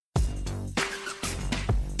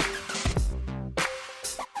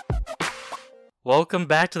Welcome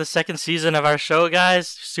back to the second season of our show, guys.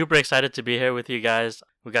 Super excited to be here with you guys.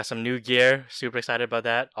 We got some new gear. Super excited about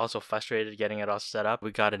that. Also frustrated getting it all set up.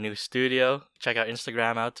 We got a new studio. Check our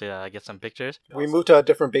Instagram out to get some pictures. We moved to a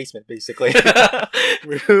different basement, basically.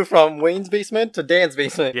 We moved from Wayne's basement to Dan's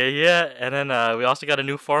basement. Yeah. And then we also got a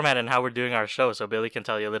new format in how we're doing our show. So Billy can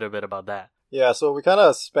tell you a little bit about that. Yeah, so we kind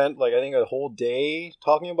of spent, I think a whole day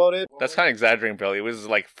talking about it. That's kind of exaggerating, Billy. It was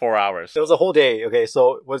 4 hours. It was a whole day. Okay,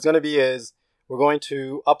 so what it's going to be is we're going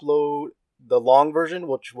to upload the long version,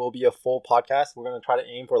 which will be a full podcast. We're going to try to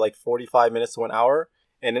aim for 45 minutes to an hour.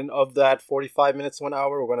 And then of that 45 minutes to an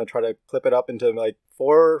hour, we're going to try to clip it up into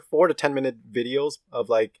 4 to 10 minute videos of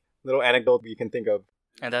little anecdotes you can think of.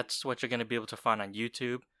 And that's what you're going to be able to find on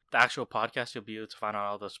YouTube. The actual podcast you'll be able to find on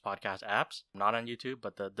all those podcast apps, not on YouTube,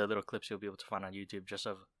 but the little clips you'll be able to find on YouTube, just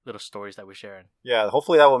of little stories that we're sharing. Yeah,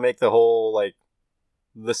 hopefully that will make the whole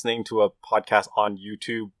listening to a podcast on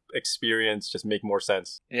YouTube experience just make more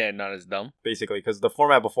sense. Yeah, not as dumb. Basically, because the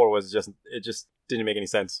format before was it just didn't make any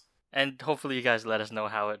sense. And hopefully you guys let us know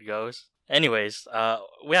how it goes. Anyways,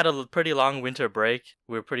 we had a pretty long winter break.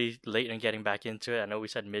 We were pretty late in getting back into it. I know we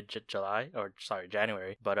said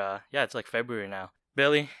January, but yeah, it's February now.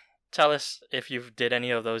 Billy, tell us if you did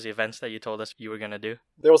any of those events that you told us you were going to do.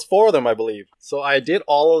 There was 4 of them, I believe. So I did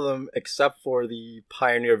all of them except for the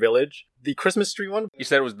Pioneer Village. The Christmas tree one. You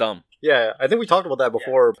said it was dumb. Yeah, I think we talked about that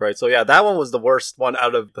before, right? So yeah, that one was the worst one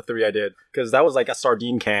out of the 3 I did. Because that was a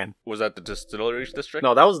sardine can. Was that the distillery district?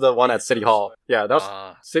 No, that was the one at City Hall. Yeah, that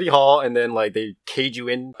was City Hall, and then they cage you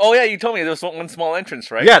in. Oh yeah, you told me there was one small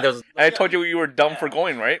entrance, right? Yeah, there was. I told you were dumb for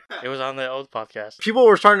going, right? It was on the old podcast. People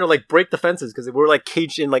were trying to break the fences because we were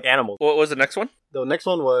caged in animals. What was the next one? The next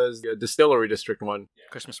one was the distillery district one.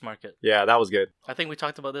 Christmas market. Yeah, that was good. I think we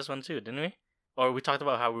talked about this one too, didn't we? Or we talked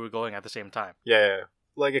about how we were going at the same time. Yeah.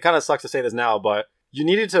 It kind of sucks to say this now, but you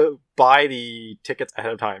needed to buy the tickets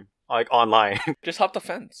ahead of time, online. Just hop the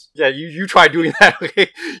fence. Yeah, you try doing that, okay?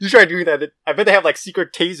 You try doing that. I bet they have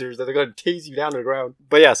secret tasers that are going to tase you down to the ground.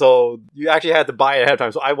 But yeah, so you actually had to buy it ahead of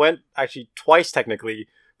time. So I went actually twice technically.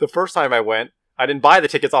 The first time I went, I didn't buy the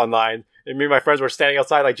tickets online. And me and my friends were standing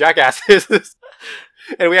outside like jackasses.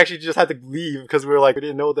 And we actually just had to leave because we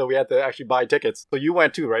didn't know that we had to actually buy tickets. So you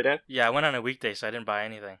went too, right, Dan? Yeah, I went on a weekday, so I didn't buy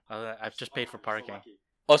anything. I've just paid for parking.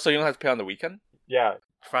 Oh, so you don't have to pay on the weekend? Yeah.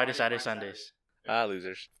 Friday, Saturday, Sundays.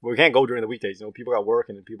 Losers. We can't go during the weekdays. People got work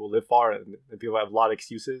and people live far and people have a lot of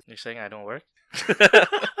excuses. You're saying I don't work? I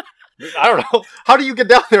don't know. How do you get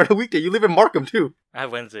down there on a weekday? You live in Markham too. I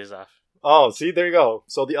have Wednesdays off. Oh, see, there you go.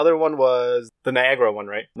 So the other one was the Niagara one,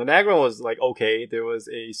 right? The Niagara one was okay. There was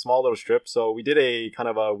a small little strip. So we did a kind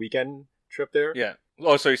of a weekend trip there. Yeah.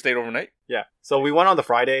 Oh, so you stayed overnight? Yeah. So we went on the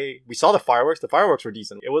Friday. We saw the fireworks. The fireworks were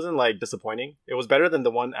decent. It wasn't disappointing. It was better than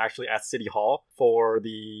the one actually at City Hall for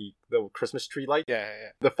the Christmas tree light. Yeah.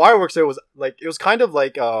 The fireworks there was it was kind of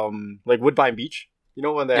like Woodbine Beach. You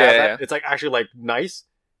know when they have that? Yeah. It's actually nice.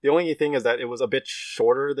 The only thing is that it was a bit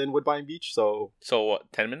shorter than Woodbine Beach, so... So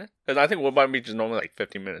what, 10 minutes? Because I think Woodbine Beach is normally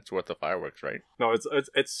 15 minutes worth of fireworks, right? No,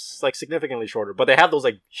 it's significantly shorter. But they have those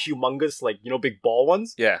humongous, big ball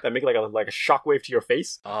ones. Yeah. That make a shockwave to your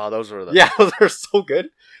face. Oh, those were the... Yeah, those are so good.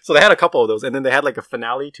 So they had a couple of those. And then they had a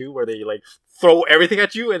finale too, where they throw everything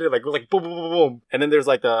at you and it boom, boom, boom, boom. And then there's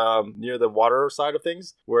the near the water side of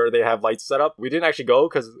things, where they have lights set up. We didn't actually go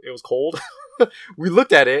because it was cold. We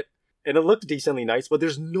looked at it. And it looked decently nice, but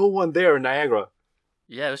there's no one there in Niagara.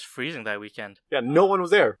 Yeah, it was freezing that weekend. Yeah, no one was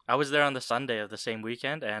there. I was there on the Sunday of the same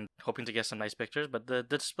weekend and hoping to get some nice pictures, but the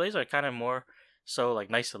displays are kind of more so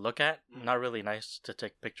nice to look at, not really nice to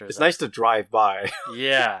take pictures It's nice to drive by.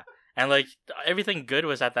 Yeah. And everything good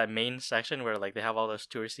was at that main section where they have all those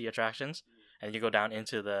touristy attractions and you go down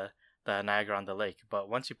into the Niagara on the lake. But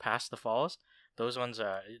once you pass the falls, those ones,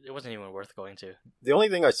 it wasn't even worth going to. The only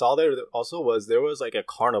thing I saw there also was there was a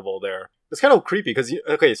carnival there. It's kind of creepy because,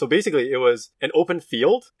 so basically it was an open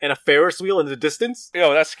field and a Ferris wheel in the distance.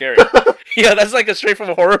 Yo, that's scary. Yeah, that's a straight from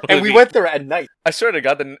a horror movie. And we went there at night. I swear to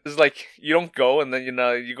God, then it's you don't go and then,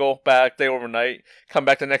 you go back, stay overnight, come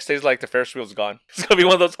back the next day, it's the Ferris wheel's gone. It's going to be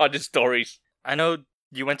one of those haunted stories. I know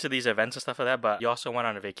you went to these events and stuff like that, but you also went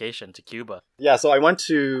on a vacation to Cuba. Yeah, so I went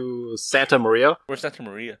to Santa Maria. Where's Santa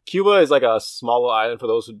Maria? Cuba is a small little island for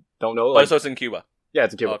those who don't know. So it's in Cuba? Yeah,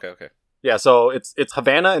 it's in Cuba. Oh, okay. Yeah, so it's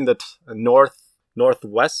Havana in the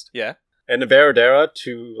northwest. Yeah. And Veradera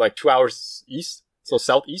to 2 hours east, so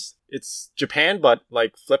southeast. It's Japan, but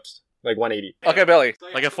flipped 180. Okay, Billy.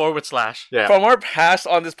 Like a forward slash. Yeah. From our past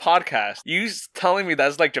on this podcast, you telling me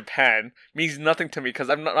that's Japan means nothing to me because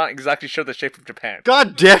I'm not exactly sure the shape of Japan.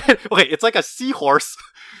 God damn it. Okay, it's like a seahorse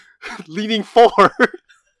leaning forward.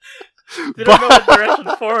 They don't know what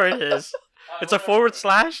direction forward is. It's a forward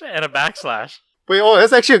slash and a backslash. Wait, oh,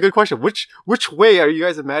 that's actually a good question. Which way are you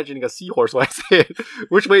guys imagining a seahorse when I say it?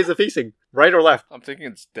 Which way is it facing? Right or left? I'm thinking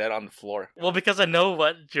it's dead on the floor. Well, because I know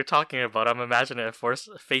what you're talking about, I'm imagining it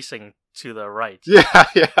facing to the right. Yeah,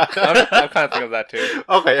 yeah. I'm kind of thinking of that too.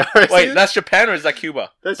 Okay, all right. Wait, that's Japan or is that Cuba?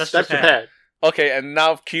 that's that's Japan. Okay, and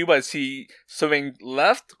now Cuba, is he swimming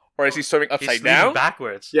left or is he swimming He's upside leaning down?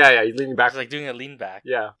 backwards. Yeah, he's leaning back. He's like doing a lean back.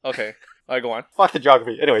 Yeah. Okay, alright, go on. Fuck the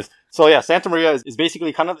geography. Anyways, so yeah, Santa Maria is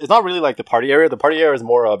basically kind of, it's not really like the party area. The party area is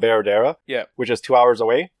more Veradera, Yeah. which is 2 hours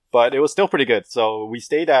away, but it was still pretty good. So we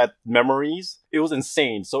stayed at Memories. It was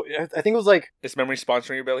insane. So I think it was like, Is Memory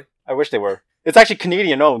sponsoring you, Billy? I wish they were. It's actually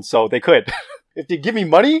Canadian owned, so they could. If they give me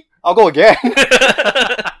money, I'll go again.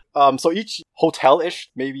 So each hotel-ish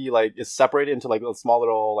maybe like is separated into like a small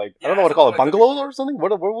little like, I don't know what to call it, bungalows or something?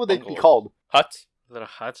 What would they be Bungalows. called? Huts? Little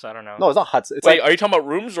huts, I don't know. No, it's not huts. It's Wait, like are you talking about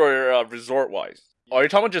rooms or resort-wise? Or are you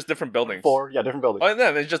talking about just different buildings? different buildings. Oh,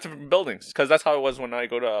 yeah, it's just different buildings. Because that's how it was when I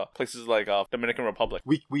go to places like Dominican Republic.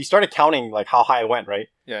 We started counting like how high it went, right?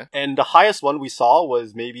 Yeah. And the highest one we saw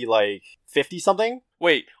was maybe like 50 something.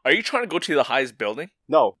 Wait, are you trying to go to the highest building?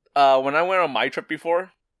 No. When I went on my trip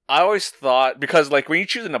before, I always thought, because like when you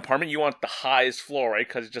choose an apartment, you want the highest floor, right?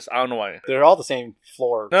 Because just, I don't know why. They're all the same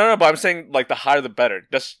floor. No, but I'm saying like the higher the better.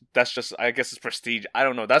 That's just, I guess it's prestige. I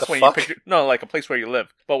don't know. That's The when fuck? you picture, no, like a place where you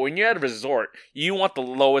live. But when you're at a resort, you want the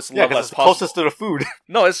lowest Yeah, level because as it's possible. closest to the food.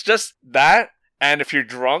 No, it's just that, and if you're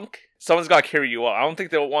drunk, someone's got to carry you up. I don't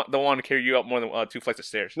think they'll want to carry you up more than 2 flights of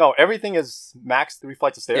stairs. No, everything is max 3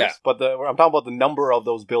 flights of stairs. Yeah. But I'm talking about the number of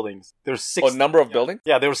those buildings. There's 60. Oh, number of buildings?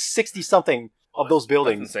 Yeah, there was 60 something of those That's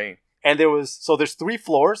buildings. insane. And there's 3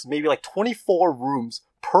 floors, maybe like 24 rooms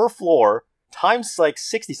per floor, times like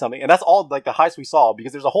 60 something. And that's all like the highest we saw,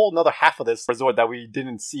 because there's a whole another half of this resort that we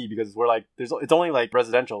didn't see because we're like, it's only like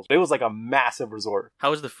residential. It was like a massive resort.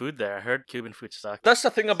 How was the food there? I heard Cuban food sucked. That's the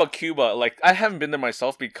thing about Cuba. Like, I haven't been there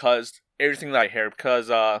myself because everything that I hear. Because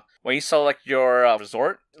when you select your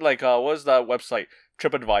resort, like, what was that website?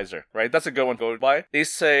 TripAdvisor, right? That's a good one to go by. They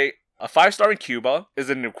say a 5-star in Cuba is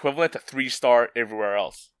an equivalent to 3-star everywhere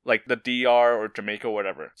else. Like the DR or Jamaica or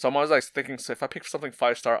whatever. So I'm always like thinking, so if I pick something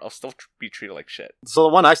 5-star, I'll still be treated like shit. So the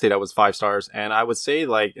one I stayed at was 5 stars. And I would say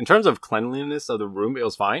like, in terms of cleanliness of the room, it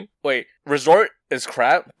was fine. Wait, resort is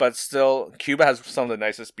crap, but still, Cuba has some of the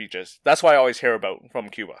nicest beaches. That's why I always hear about from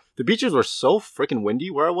Cuba. The beaches were so freaking windy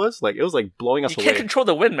where I was. Like, it was like blowing us You away. can't control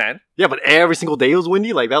the wind, man. Yeah, but every single day it was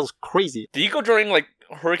windy. Like, that was crazy. Do you go during like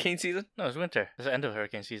hurricane season? No, it's winter. It's the end of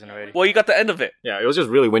hurricane season already. Well, you got the end of it. Yeah, it was just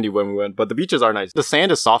really windy when we went. But the beaches are nice. The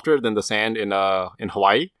sand is softer than the sand in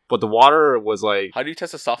Hawaii. But the water was like How do you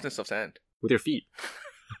test the softness of sand? with your feet.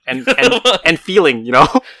 And feeling, you know?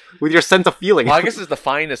 With your sense of feeling. Well, I guess it's the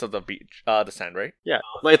fineness of the beach, the sand, right? Yeah.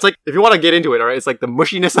 Like, it's like, if you want to get into it, alright, it's like the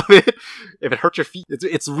mushiness of it. If it hurts your feet,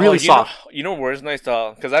 it's really soft. You know where it's nice?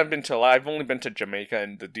 Because I've only been to Jamaica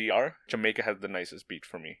and the DR. Jamaica has the nicest beach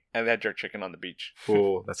for me, and they had jerk chicken on the beach.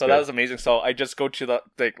 Ooh, that's So good. that was amazing. So I just go to the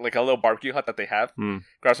like a little barbecue hut that they have, Mm.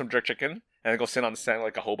 grab some jerk chicken, and then go sit on the sand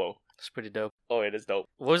like a hobo. It's pretty dope. Oh, it is dope.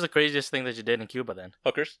 What was the craziest thing that you did in Cuba then?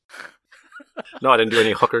 Hookers. No, I didn't do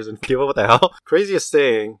any hookers in Cuba. What the hell? Craziest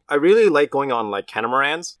thing. I really like going on like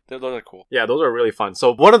catamarans. Those are cool. Yeah, those are really fun.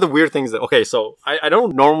 So one of the weird things that, okay, so I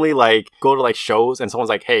don't normally like go to like shows and someone's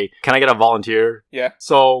like, hey, can I get a volunteer? Yeah.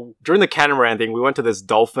 So during the catamaran thing, we went to this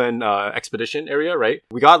dolphin expedition area, right?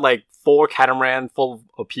 We got like 4 catamaran full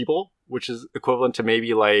of people, which is equivalent to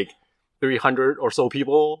maybe like 300 or so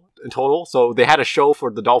people in total. So they had a show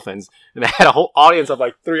for the dolphins and they had a whole audience of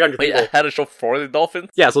like 300 Wait, people. I had a show for the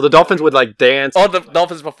dolphins? Yeah, so the dolphins would like dance. Oh, the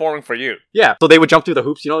dolphins performing for you. Yeah, so they would jump through the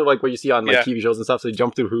hoops, you know, like what you see on like Yeah. TV shows and stuff. So they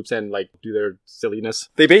jump through hoops and like do their silliness.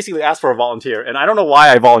 They basically asked for a volunteer, and I don't know why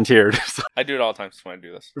I volunteered. So, I do it all the time when I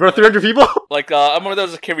do this. for 300 people? Like, I remember there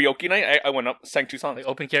was a karaoke night. I went up, sang 2 songs. Like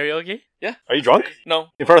open karaoke? Are you drunk? No,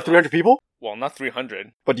 In front of 300 people? well, not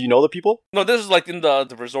 300. But do you know the people? No, this is like in the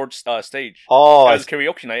resort stage. Oh, It was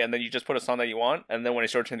karaoke night, and then you just put a song that you want, and then when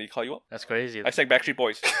it's your turn, they call you up. That's crazy. I sang Backstreet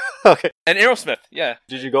Boys okay. and Aerosmith. Yeah,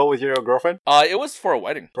 Did you go with your girlfriend it was for a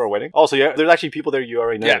wedding. for a wedding? Oh, so yeah, there's actually people there you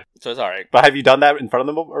already know. Yeah, so it's all right. But have you done that in front of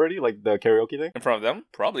them already? Like the karaoke thing? In front of them,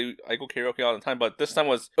 probably. I go karaoke all the time, but this time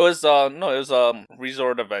it was a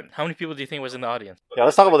resort event. How many people do you think was in the audience? Yeah,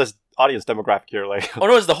 let's talk about this audience demographic here. Like, Oh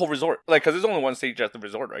no, it's the whole resort. Like, cause there's only one stage at the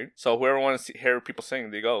resort, right? So whoever wants to hear people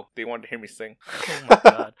sing, they go. They want to hear me sing. Oh my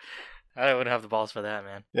god. I wouldn't have the balls for that,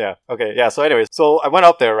 man. yeah, okay, yeah. So, anyways, so I went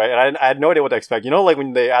up there, right, and I had no idea what to expect. You know, like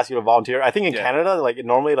when they ask you to volunteer, I think in Yeah. Canada, like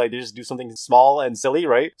normally, like they just do something small and silly,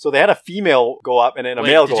 right? So they had a female go up and then a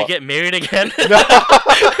male did go you up. get married again? No.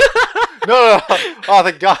 No. Oh,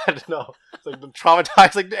 thank God, no. It's like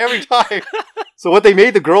traumatized like every time. So what they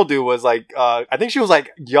made the girl do was like, I think she was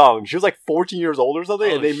like young. She was like 14 years old or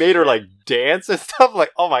something, and they made her like dance and stuff.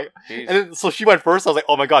 Like, oh my! Jeez. And then, so she went first. I was like,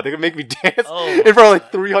 oh my god, they're gonna make me dance Oh in front of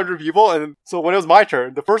like 300 people. And so when it was my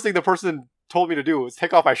turn, the first thing the person told me to do was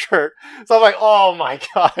take off my shirt. So I'm like, oh my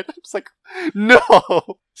god! I'm just like, no.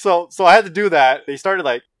 So I had to do that. They started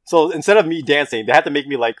like. So instead of me dancing, they had to make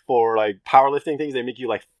me like for like powerlifting things. They make you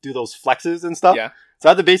like do those flexes and stuff. Yeah. So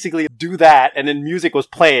I had to basically do that, and then music was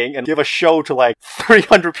playing, and give a show to like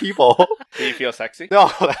 300 people. Do you feel sexy? No,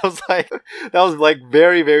 that was like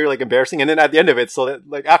very, very like embarrassing. And then at the end of it, so that,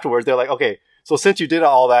 like afterwards, they're like, okay, so since you did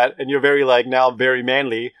all that, and you're very like now very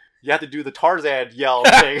manly, you have to do the Tarzan yell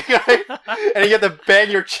thing, right? And you have to bang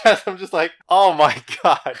your chest. I'm just like, oh my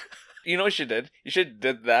god. You know what you did? You should have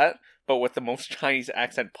did that, but with the most Chinese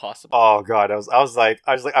accent possible. Oh god, I was like,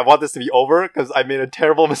 I want this to be over because I made a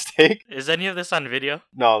terrible mistake. Is any of this on video?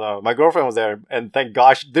 No, my girlfriend was there, and thank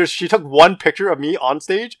gosh, she took one picture of me on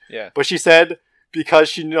stage. Yeah. But she said because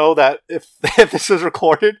she know that if this was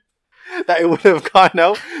recorded, that it would have gone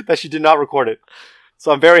out. That she did not record it.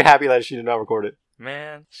 So I'm very happy that she did not record it.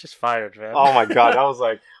 Man, it's just fired, man. Oh my god, I was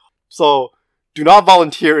like, so do not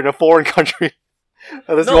volunteer in a foreign country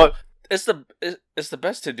unless you No, want. it's the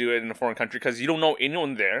best to do it in a foreign country because you don't know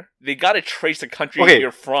anyone there. They gotta trace the country Okay,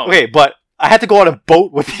 you're from. Okay, but I had to go on a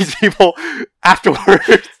boat with these people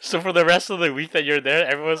afterwards. So for the rest of the week that you're there,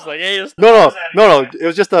 everyone's like, "Hey, it's No. It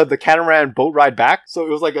was just the catamaran boat ride back. So it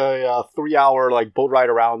was like a 3-hour like boat ride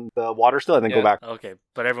around the water still, and then go Yeah. back. Okay,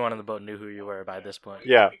 but everyone on the boat knew who you were by this point.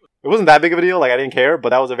 Yeah, it wasn't that big of a deal. Like I didn't care, but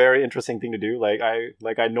that was a very interesting thing to do. Like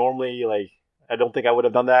I normally like I don't think I would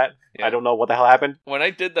have done that. Yeah. I don't know what the hell happened. When I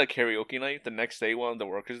did the karaoke night, the next day, one of the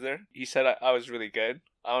workers there, he said I was really good.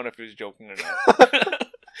 I don't know if he was joking or not.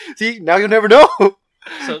 See, now you'll never know.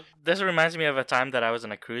 So this reminds me of a time that I was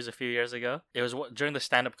on a cruise a few years ago. It was during the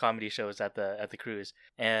stand-up comedy shows at the cruise,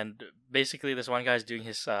 and basically this one guy's doing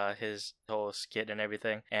his whole skit and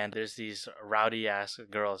everything, and there's these rowdy ass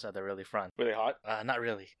girls at the really front. Really hot? Not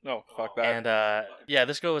really. No, fuck that. And yeah,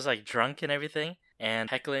 this girl was like drunk and everything and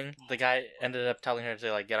heckling. The guy ended up telling her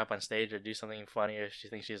to like get up on stage or do something funny if she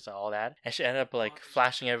thinks she's all that, and she ended up like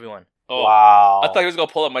flashing everyone. Oh, Wow. I thought he was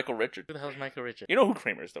gonna pull up Michael Richards. Who the hell is Michael Richards? You know who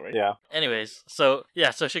Kramer is, though, right? Yeah. Anyways, so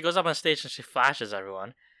she goes up on stage and she flashes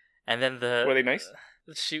everyone, and then Were they nice?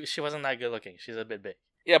 she wasn't that good looking. She's a bit big.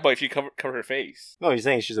 Yeah, but if you cover her face. No, he's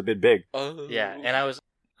saying she's a bit big. Oh. Yeah, and I was,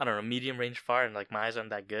 I don't know, medium range far, and like my eyes aren't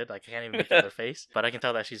that good. Like I can't even make out her face, but I can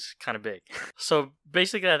tell that she's kind of big. So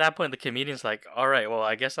basically, at that point, the comedian's like, "All right, well,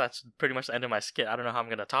 I guess that's pretty much the end of my skit. I don't know how I'm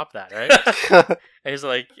gonna top that, right?" And he's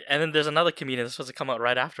like, and then there's another comedian that's supposed to come out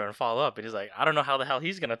right after and follow up, and he's like, "I don't know how the hell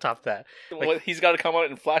he's gonna top that." Well, he's got to come out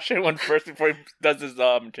and flash everyone first before he does his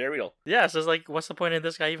material. Yeah, so it's like, what's the point of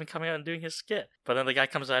this guy even coming out and doing his skit? But then the guy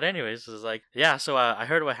comes out anyways. It's like, yeah, so I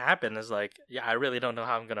heard what happened. It's like, yeah, I really don't know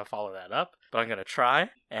how I'm gonna follow that up, but I'm gonna try.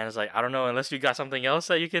 And it's like, I don't know, unless you got something else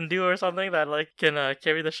that you can do or something that like can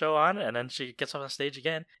carry the show on. And then she gets up on stage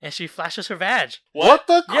again and she flashes her vag. What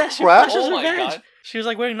the Yeah, she crap? flashes Oh her my vag. God. She was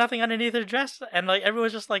like wearing nothing underneath her dress, and like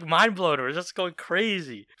everyone's just like mind blown. We're just going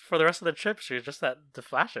crazy for the rest of the trip. She was just the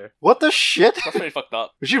flasher. What the shit? That's pretty fucked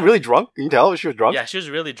up. Was she really drunk? Can you tell if she was drunk? Yeah, she was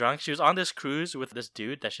really drunk. She was on this cruise with this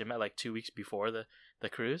dude that she met like 2 weeks before the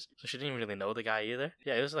cruise, so she didn't really know the guy either.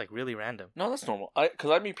 Yeah, it was like really random. No, that's normal.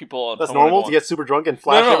 Because I meet people. On That's Tumblr normal go to on- get super drunk and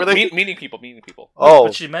flash no, everything? Meeting people. Oh.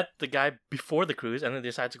 But she met the guy before the cruise, and then they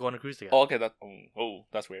decided to go on a cruise together. Oh, okay.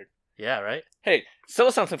 That's weird. Yeah, right. Hey, tell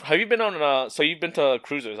us something. Have you been on? So you've been to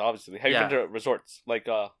cruisers, obviously. Have Yeah. you been to resorts like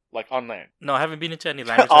on land? No, I haven't been into any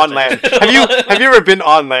land. On land. Have you ever been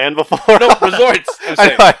on land before? No, resorts. I'm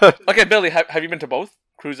saying. I Okay, Billy, have you been to both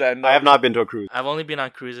cruise and? have not been to a cruise. I've only been on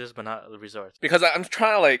cruises, but not resorts. Because I'm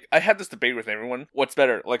trying to I had this debate with everyone. What's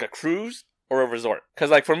better, like a cruise or a resort? Because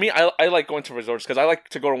like for me, I like going to resorts because I like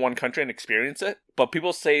to go to one country and experience it. But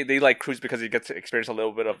people say they like cruise because you get to experience a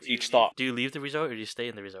little bit of each stop. Do you leave the resort or do you stay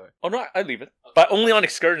in the resort? Oh no, I leave it, but only on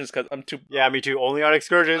excursions because I'm too Yeah, me too. Only on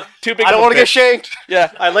excursions. big. I don't want to get shanked.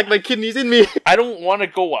 Yeah, I like my kidneys in me. I don't want to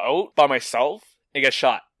go out by myself and get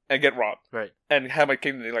shot and get robbed Right. and have my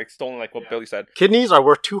kidney stolen, like what Billy said. Kidneys are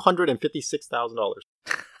worth $256,000.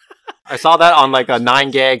 I saw that on like a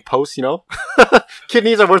 9gag post, you know?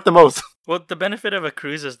 Kidneys are worth the most. Well, the benefit of a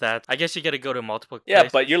cruise is that I guess you get to go to multiple Yeah,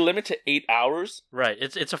 places. but you're limited to 8 hours. Right.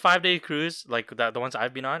 It's a 5-day cruise, like the ones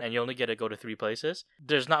I've been on, and you only get to go to 3 places.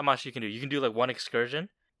 There's not much you can do. You can do like one excursion,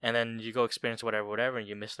 and then you go experience whatever, and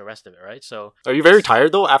you miss the rest of it, right? So, Are you very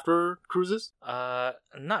tired though after cruises?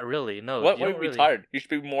 not really. No, What you would don't be really. tired? You should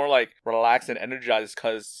be more like relaxed and energized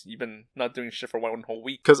because you've been not doing shit for one whole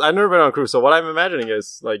week. Because I've never been on a cruise, so what I'm imagining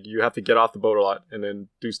is like you have to get off the boat a lot and then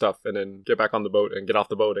do stuff and then get back on the boat and get off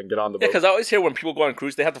the boat and get on the Yeah, boat. because I always hear when people go on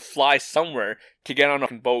cruise, they have to fly somewhere to get on a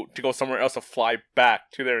boat to go somewhere else to fly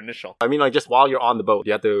back to their initial. I mean, like just while you're on the boat,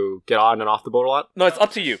 you have to get on and off the boat a lot. No, it's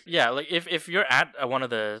up to you. Yeah, like if you're at one of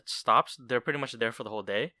the stops, they're pretty much there for the whole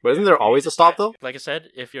day. But isn't there always a stop though? Like I said,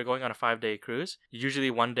 if you're going on a 5-day cruise, usually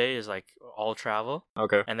one day is like all travel,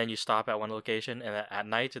 Okay. and then you stop at one location, and at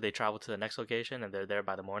night they travel to the next location, and they're there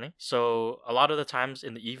by the morning. So a lot of the times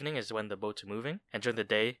in the evening is when the boats are moving, and during the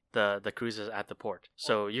day the cruise is at the port.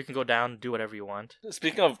 So you can go down, do whatever you want.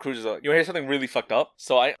 Speaking of cruises, you want to hear something really fucked up?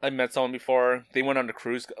 So I met someone before. They went on the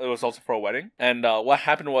cruise. It was also for a wedding. And what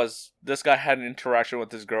happened was this guy had an interaction with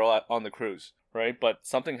this girl on the cruise, right? But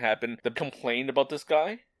something happened. They complained about this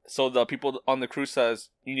guy. So the people on the cruise says,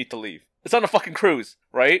 you need to leave. It's on a fucking cruise,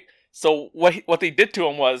 right? So what they did to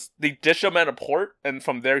him was they dished him at a port, and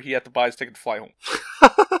from there he had to buy his ticket to fly home.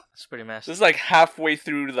 It's pretty messy. This is like halfway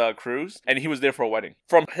through the cruise, and he was there for a wedding.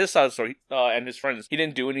 From his side of the story, and his friends, he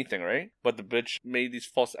didn't do anything, right? But the bitch made these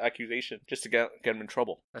false accusations just to get him in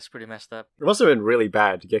trouble. That's pretty messed up. It must have been really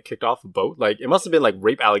bad to get kicked off a boat. Like it must have been like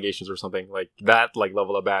rape allegations or something like that, like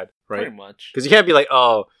level of bad, right? Pretty much. Because you can't be like,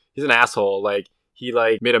 oh, he's an asshole. Like he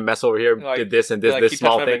like made a mess over here, Like- did this and this Like this he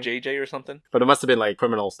small touched me thing. at JJ or something. But it must have been like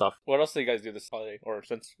criminal stuff. What else did you guys do this holiday, or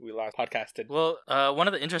since we last podcasted? Well, one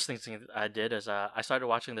of the interesting things I did is I started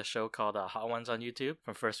watching the show called Hot Ones on YouTube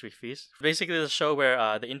from First Week Feast. Basically, the show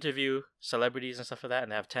where they interview celebrities and stuff like that,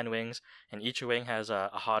 and they have 10 wings, and each wing has a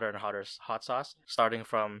hotter and hotter hot sauce. Starting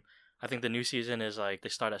from, I think the new season is like they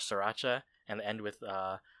start at sriracha and they end with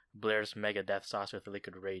Blair's Mega Death Sauce with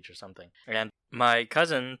Liquid Rage or something. And my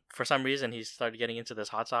cousin, for some reason, he started getting into this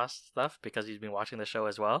hot sauce stuff because he's been watching the show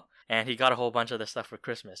as well. And he got a whole bunch of this stuff for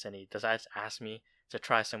Christmas, and he decides to ask me to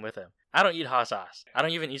try some with him. I don't eat hot sauce. I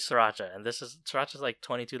don't even eat sriracha, and sriracha is like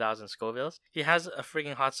 22,000 Scovilles. He has a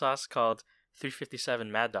freaking hot sauce called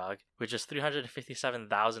 357 Mad Dog, which is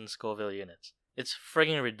 357,000 Scoville units. It's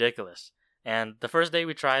friggin' ridiculous. And the first day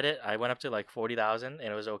we tried it, I went up to like 40,000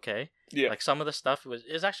 and it was okay. Yeah. Like some of the stuff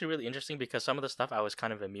is actually really interesting because some of the stuff I was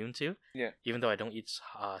kind of immune to. Yeah. Even though I don't eat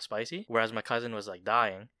spicy. Whereas my cousin was like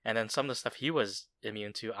dying. And then some of the stuff he was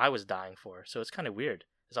immune to, I was dying for. So it's kind of weird.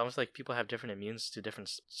 It's almost like people have different immunes to different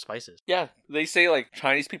spices. Yeah, they say like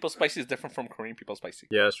Chinese people's spicy is different from Korean people's spicy.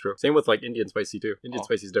 Yeah, that's true. Same with like Indian spicy too. Indian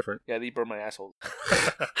spicy is different. Yeah, they burn my asshole.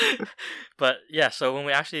 But yeah, so when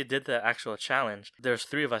we actually did the actual challenge, there's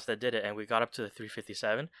 3 of us that did it, and we got up to the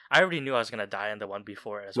 357. I already knew I was gonna die in the one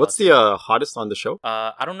before as What's well. the hottest on the show?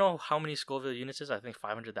 I don't know how many Scoville units is. I think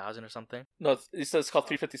 500,000 or something. No, it says it's called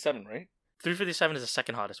 357, right? 357 is the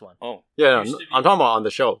second hottest one. Oh. Yeah, Used no, to be- I'm talking about on the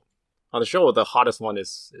show. On the show, the hottest one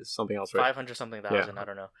is something else, right? 500 something thousand, I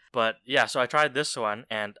don't know. But yeah, so I tried this one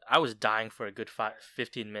and I was dying for a good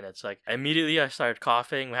 15 minutes. Like immediately I started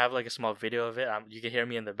coughing. We have like a small video of it. You can hear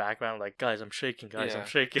me in the background like, guys, I'm shaking, guys, Yeah. I'm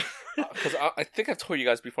shaking. Because I think I've told you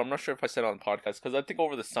guys before. I'm not sure if I said it on the podcast. Because I think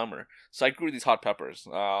over the summer, so I grew these hot peppers.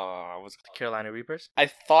 Carolina Reapers? I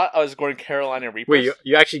thought I was growing Carolina Reapers. Wait,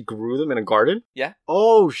 you actually grew them in a garden? Yeah.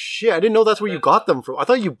 Oh shit! I didn't know that's where you got them from. I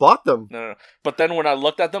thought you bought them. No. But then when I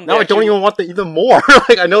looked at them, Now they I don't actually- even want them even more.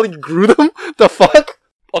 Like I know that you grew them. The fuck?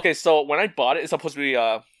 Okay, so when I bought it, it's supposed to be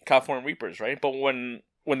California Reapers, right? But when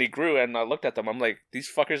they grew and I looked at them, I'm like, these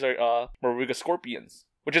fuckers are Moruga Scorpions,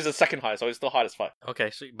 which is the second highest, so it's still hot as fuck. Okay,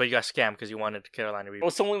 so but you got scammed because you wanted Carolina It Reapers.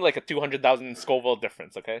 was only like a 200,000 Scoville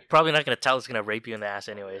difference, okay? Probably not gonna tell it's gonna rape you in the ass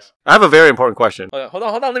anyways. I have a very important question. Hold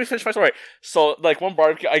on, let me finish my story. So, like, one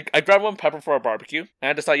barbecue, I grabbed one pepper for a barbecue, and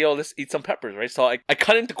I decided, yo, let's eat some peppers, right? So, I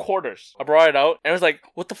cut it into quarters. I brought it out, and I was like,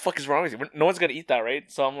 what the fuck is wrong with you? No one's gonna eat that, right?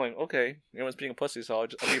 So, I'm like, okay, everyone's being a pussy, so I'll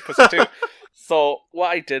be a pussy too. So, what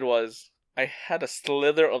I did was, I had a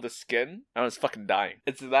slither of the skin. I was fucking dying.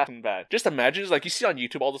 It's that bad. Just imagine, like, you see on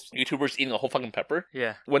YouTube, all those YouTubers eating a whole fucking pepper.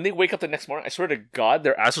 Yeah. When they wake up the next morning, I swear to God,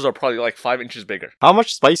 their asses are probably like 5 inches bigger. How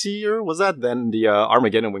much spicier was that than the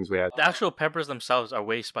Armageddon wings we had? The actual peppers themselves are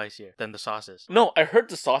way spicier than the sauces. No, I heard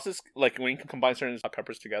the sauces, like, when you can combine certain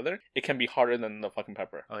peppers together, it can be harder than the fucking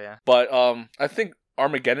pepper. Oh yeah. But, I think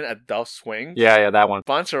Armageddon at Dove Swing Yeah, that one.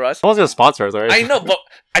 sponsor us. Someone's gonna sponsor us, alright? I know, but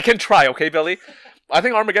I can try, okay, Billy? I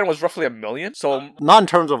think Armageddon was roughly 1 million. So Not in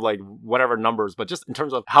terms of like whatever numbers, but just in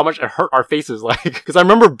terms of how much it hurt our faces. Like, because I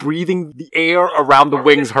remember breathing the air around the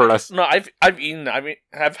wings hurt us. no, I've eaten. I mean,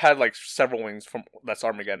 I've had like several wings from that's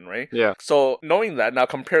Armageddon, right? Yeah. So knowing that, now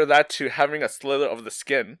compare that to having a slither of the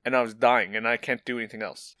skin, and I was dying, and I can't do anything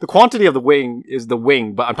else. The quantity of the wing is the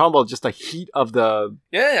wing, but I'm talking about just the heat of the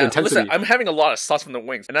Yeah. intensity. Listen, I'm having a lot of sauce from the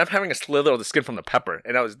wings, and I'm having a slither of the skin from the pepper,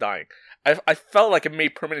 and I was dying. I felt like it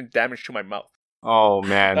made permanent damage to my mouth. Oh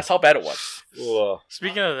man. That's how bad it was. Ugh.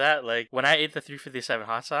 Speaking of that, like when I ate the 357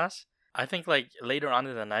 hot sauce, I think like later on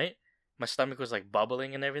in the night, my stomach was like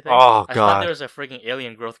bubbling and everything. Oh, I thought God. there was a freaking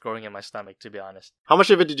alien growth growing in my stomach, to be honest. How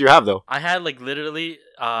much of it did you have though? I had like literally,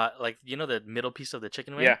 like you know the middle piece of the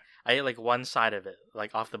chicken wing. Yeah. I ate like one side of it,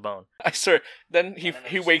 like off the bone. I swear. Then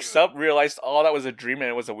he wakes up, realized, oh, that was a dream, and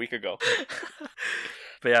it was a week ago.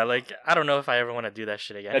 But yeah, like I don't know if I ever want to do that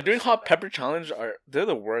shit again. Now, doing hot pepper challenge they're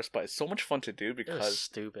the worst, but it's so much fun to do It was because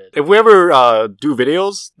stupid. If we ever do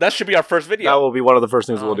videos, that should be our first that video. will be one of the first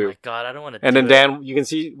things Oh we'll do. my god, I don't want to. And then Dan, you can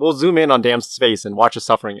see, we'll zoom in on Dan's face and watch us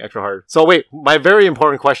suffering extra hard. So wait, my very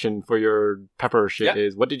important question for your pepper shit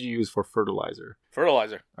is, what did you use for fertilizer?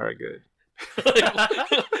 Fertilizer. All right, good.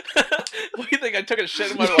 What do you think? I took a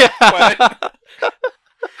shit in my Yeah.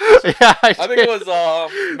 Yeah, I think it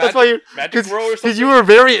was That's why you, Magic Grow or something. because you were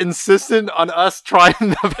very insistent on us trying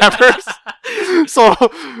the peppers. So,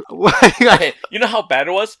 Okay, you know how bad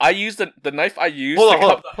it was? I used the knife I used Hold to on,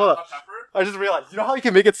 hold cut on, hold on. the pepper. I just realized, you know how you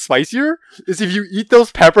can make it spicier? Is if you eat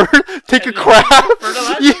those peppers, take a And you crab,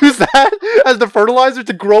 fertilizer? use that as the fertilizer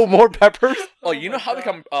to grow more peppers. Oh, you know how they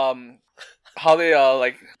how they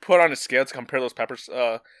like put on a scale to compare those peppers?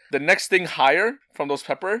 The next thing higher from those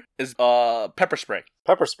pepper is pepper spray.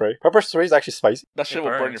 Pepper spray. Pepper spray is actually spicy. That shit It will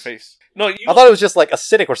burn your burns. face. No, you, I thought it was just like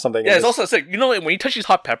acidic or something. yeah, it's also sick. You know, when you touch these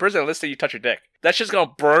hot peppers, and let's say you touch your dick, that shit's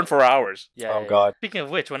gonna burn for hours. Yeah. Oh, yeah. God. Speaking of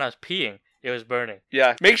which, when I was peeing, it was burning.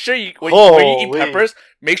 Yeah, make sure you when you eat Holy. peppers,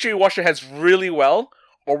 make sure you wash your hands really well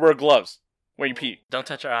or wear gloves when you pee. Don't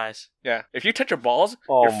touch your eyes. Yeah, if you touch your balls,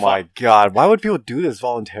 Oh you're my god, why would people do this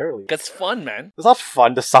voluntarily? That's fun, man. It's not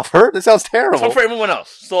fun to suffer. This sounds It's terrible. fun for everyone else.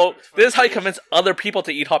 So this is how you convince other people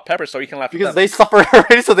to eat hot peppers, so you can laugh Because at them. they suffer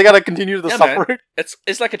already, so they gotta continue the Yeah, man. suffering.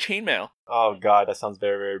 It's like a chainmail. Oh god, that sounds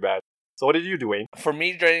very, very bad. So what did you do, Wayne? For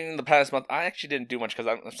me, during the past month, I actually didn't do much because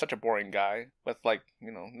I'm such a boring guy with like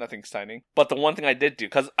nothing exciting. But the one thing I did do,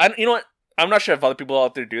 because you know what, I'm not sure if other people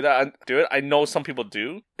out there do that. I know some people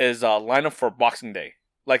do. Is line up for Boxing Day.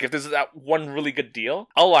 Like if this is that one really good deal,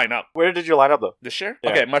 I'll line up Where did you line up though? this year.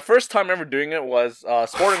 Yeah. Okay, my first time ever doing it was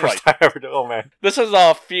Sporting Right. First time ever. Oh man. This was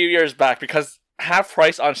a few years back because half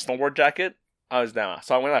price on snowboard jacket. I was down,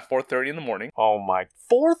 so I went at 4:30 in the morning. Oh my.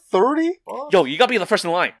 4:30? Yo, you gotta be the first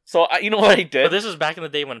in line. So you know what I did? But this was back in the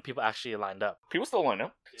day when people actually lined up. People still line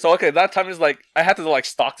up. So okay, that time is like I had to like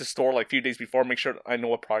stock the store like a few days before, make sure I know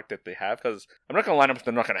what product that they have because I'm not gonna line up if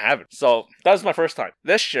they're not gonna have it. So that was my first time.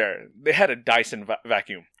 This year they had a Dyson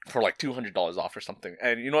vacuum for like $200 off or something,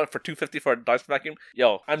 and you know what? For $250 for a Dyson vacuum,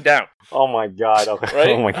 yo, I'm down. Oh my god. Okay. Right?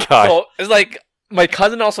 Oh my god. So it's like my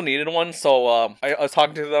cousin also needed one, so I was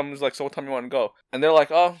talking to them. He's like, "So what time you want to go?" And they're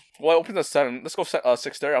like, "Oh, well, open at 7. Let's go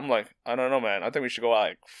 6:30." I'm like, "I don't know, man. I think we should go at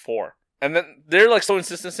like 4." And then they're like so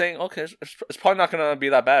insistent, saying, "Okay, it's probably not gonna be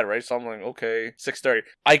that bad, right?" So I'm like, "Okay, 6:30."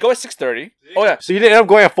 I go at 6:30. Oh yeah, So you didn't end up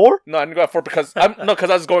going at 4? no, I didn't go at 4 because because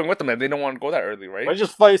I was going with them and they don't want to go that early, right? I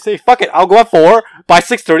just say, fuck it, I'll go at 4. By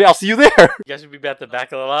 6:30, I'll see you there. You guys would be at the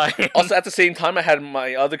back of the line. Also, at the same time, I had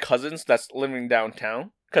my other cousins that's living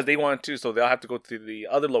downtown because they wanted to, so they'll have to go to the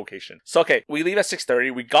other location. So okay, we leave at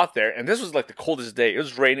 6:30. We got there, and this was like the coldest day. It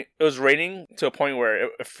was raining. It was raining to a point where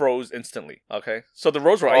it froze instantly. Okay, so the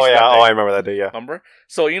roads were icy. Oh yeah, that day, I remember that day, yeah. remember?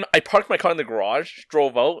 So I parked my car in the garage,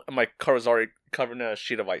 drove out, and my car was already covered in a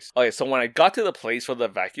sheet of ice. Okay, so when I got to the place for the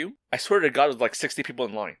vacuum, I swear to God, it was like 60 people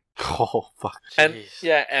in line. Oh fuck. And Jeez.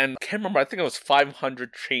 yeah, and I can't remember. I think it was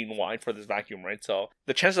 500 chain wide for this vacuum, right? So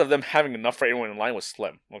the chance of them having enough for everyone in line was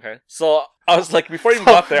slim. Okay, so I was like, before I even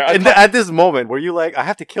got there, At this moment, were you like, I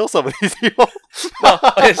have to kill some of these people? no,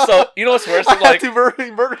 okay, so you know what's worse? I have Like to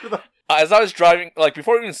murder them. as I was driving, like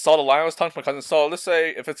before we even saw the line, I was talking to my cousin. So let's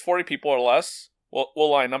say if it's 40 people or less,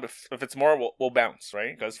 we'll line up. If it's more, we'll bounce,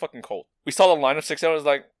 right? Because it's fucking cold. We saw the line of 6 hours.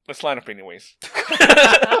 Like let's line up anyways.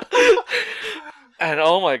 And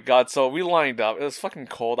oh my god, so we lined up. It was fucking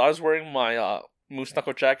cold. I was wearing my moose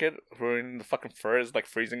knuckle jacket, wearing the fucking fur, is like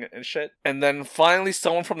freezing and shit. And then finally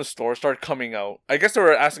someone from the store started coming out. I guess they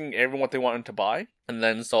were asking everyone what they wanted to buy. And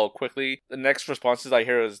then so quickly, the next responses I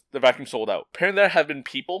hear is the vacuum sold out. Apparently there have been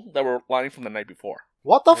people that were lining from the night before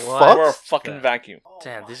What the What? fuck? for a fucking Yeah. vacuum.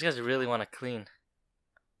 Damn, these guys really want to clean.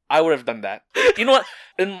 I would have done that. You know what?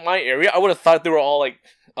 In my area, I would have thought they were all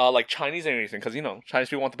like Chinese and everything, because Chinese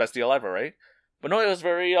people want the best deal ever, right? But no, it was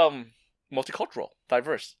very multicultural,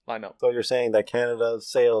 diverse lineup. So you're saying that Canada's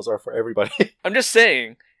sales are for everybody. I'm just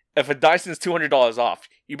saying, if a Dyson's $200 off,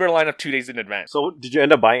 you better line up 2 days in advance. So did you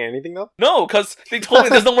end up buying anything though? No, because they told me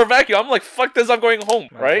there's no more vacuum. I'm like, fuck this, I'm going home,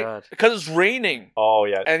 My right? God. Because it's raining. Oh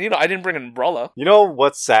yeah. And, I didn't bring an umbrella. You know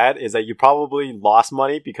what's sad is that you probably lost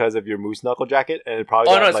money because of your moose knuckle jacket, and it probably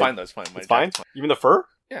Oh, got, no, it's like, fine, though. It's fine. My It's fine. jacket's Even the fur.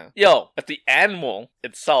 Yeah. Yo, if the animal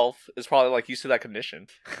itself is probably, like, used to that condition.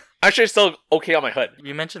 Actually, it's still okay on my hood.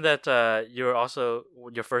 You mentioned that you were also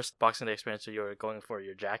your first Boxing Day experience, so you were going for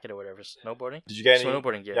your jacket or whatever, snowboarding. Did you get any?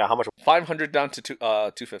 Snowboarding gear. Yeah. How much? 500 down to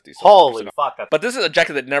 250. So Holy 50%. fuck! That But this is a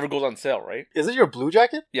jacket that never goes on sale, right? is it. Your blue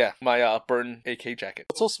jacket? Yeah, my Burn AK jacket.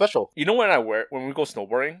 What's so special? You know when we go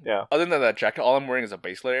snowboarding? Yeah. Other than that jacket, all I'm wearing is a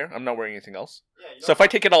base layer. I'm not wearing anything else. So if I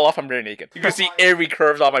take it all off, I'm very naked. You can see every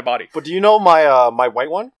curve on my body. But do you know my my white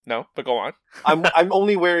one? No, but go on. I'm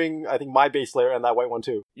only wearing I think my base layer and that white one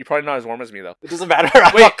too. You're probably not as warm as me though. It doesn't matter.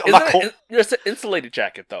 I'm Wait, not cold. yours an insulated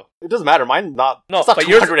jacket though? It doesn't matter. Mine not. No, it's not but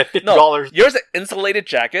yours- $250. Yours an insulated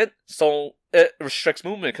jacket, so it restricts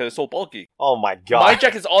movement because it's so bulky. Oh my god. My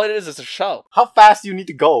jacket, all it is a shell. How fast do you need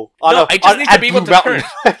to go? No, I just need to be able to turn.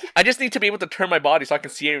 I just need to be able to turn my body so I can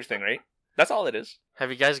see everything, right? That's all it is. Have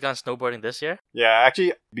you guys gone snowboarding this year? Yeah,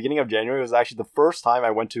 actually, beginning of January was actually the first time I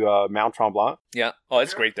went to Mount Tremblant. Yeah. Oh,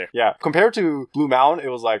 it's great there. Yeah, compared to Blue Mountain, it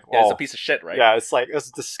was like, Yeah, oh, it's a piece of shit, right? yeah,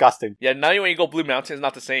 it's disgusting. Yeah, now when you go Blue Mountain, it's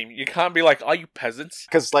not the same. You can't be like, oh, you peasants.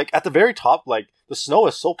 Because like at the very top, like the snow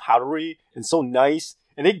is so powdery and so nice,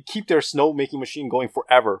 and they keep their snow making machine going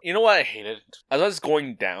forever. You know what I hated? As I was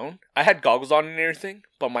going down, I had goggles on and everything,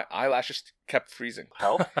 but my eyelashes kept freezing.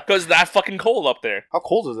 Hell, Because that fucking cold up there. how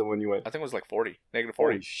cold is it when you went? I think it was like 40. Negative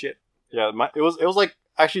 40. Holy shit! Yeah, it was like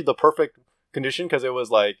actually the perfect condition because it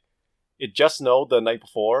was like it just snowed the night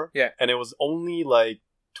before. Yeah. and it was only like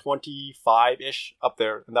 25-ish up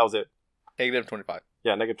there, and that was it. Negative 25.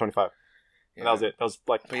 Yeah, negative 25. And that was it. That was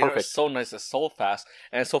like But you know, perfect. it's so nice. It's so fast.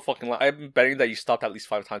 And it's so fucking long. I'm betting that you stopped at least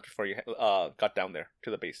 5 times before you got down there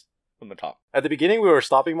to the base from the top. At the beginning, we were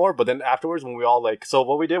stopping more, but then afterwards, when we all like, so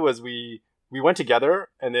what we did was we went together,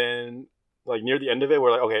 and then like near the end of it,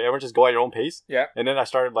 we're like, okay, everyone just go at your own pace. Yeah. And then I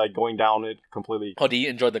started like going down it completely. Oh, do you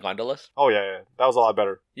enjoy the gondolas? Oh yeah, that was a lot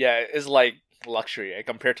better. Yeah, it's like luxury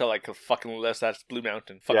compared to like a fucking list that's Blue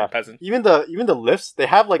Mountain. Fucking Yeah. peasant. Even the lifts, they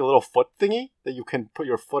have like a little foot thingy that you can put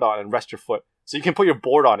your foot on and rest your foot, so you can put your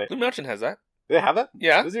board on it. Blue Mountain has that. Do they have that?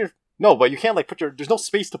 Yeah. Isn't your... No, but you can't like put your. There's no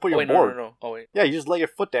space to put Oh, your wait, board. no. Oh, wait. Yeah, you just let your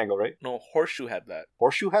foot dangle, right? No, Horseshoe had that.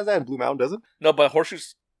 Horseshoe has that, and Blue Mountain doesn't. No, but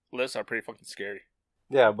Horseshoe's lifts are pretty fucking scary.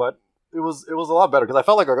 Yeah, but it was a lot better because I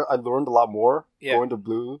felt like I learned a lot more Yeah. going to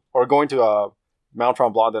Blue or going to Mount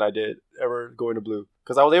Tremblant than I did ever going to Blue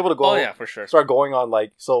because I was able to go. Oh, yeah, for sure. Start going on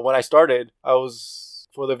like so when I started, I was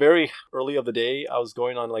for the very early of the day I was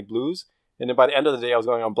going on like blues, and then by the end of the day I was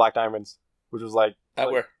going on black diamonds, which was like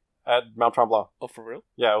At where? at Mount Tremblant. Oh, for real?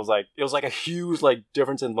 Yeah, it was like a huge like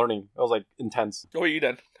difference in learning. It was like intense. What are you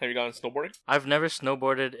done? Have you gone snowboarding? I've never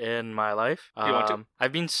snowboarded in my life. Do you want to?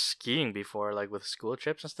 I've been skiing before, like with school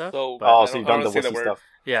trips and stuff. So, But Oh, I so don't- you've I done the don't say that wussy word. stuff.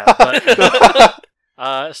 yeah,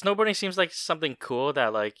 but snowboarding seems like something cool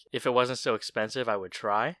that like if it wasn't so expensive, I would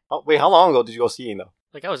try. Oh, wait, how long ago did you go skiing though?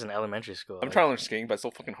 Like I was in elementary school. I'm like, trying to learn skiing, but it's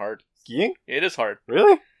so fucking hard. Skiing? It is hard.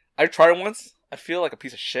 Really? I tried it once. I feel like a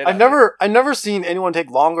piece of shit. I've never seen anyone take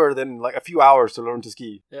longer than like a few hours to learn to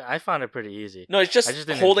ski. Yeah, I found it pretty easy. No, it's just, I just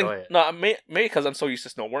didn't holding. enjoy it. No, maybe because I'm so used to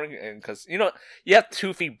snowboarding, and because you have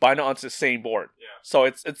 2 feet binding onto the same board. Yeah. So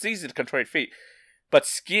it's easy to control your feet. But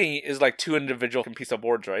skiing is like 2 individual pieces of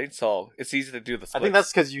boards, right? So it's easy to do the I splits. think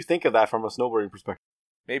that's because you think of that from a snowboarding perspective.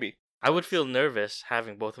 maybe. I would feel nervous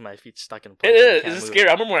having both of my feet stuck in place. It and I is. can't It's move. scary.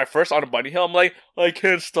 I remember when I first on a bunny hill, I'm like, I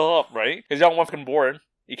can't stop, right? Because you're on one fucking board.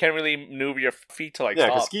 You can't really maneuver your feet to like Yeah,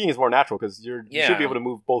 because stop. skiing is more natural because you Yeah. should be able to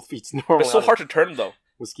move both feet But normally. it's so hard to turn though.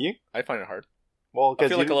 with skiing. I find it hard. Well, I because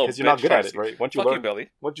feel like a little you're not bitch good trying at to it, ski. right? Once Fuck you, Billy.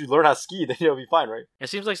 once you learn how to ski, then you'll be fine, right? It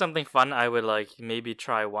seems like something fun I would like maybe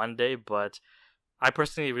try one day, but I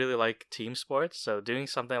personally really like team sports. So doing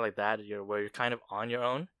something like that, where you're kind of on your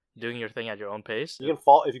own, doing your thing at your own pace. You can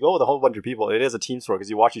fall if you go with a whole bunch of people. It is a team sport because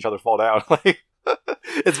you watch each other fall down. Like,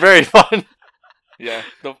 it's very fun. Yeah,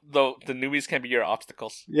 the newbies can be your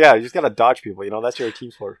obstacles. Yeah, you just gotta dodge people. You know, that's your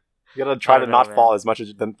team sport. You gotta try I to don't know, not man. fall as much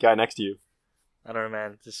as the guy next to you. I don't know,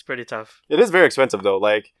 man. It's pretty tough. It is very expensive though.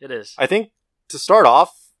 Like, It is. I think to start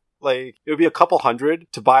off, like it would be a couple hundred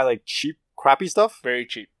to buy like cheap, crappy stuff. Very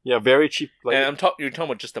cheap. Yeah, very cheap. Like, And you're talking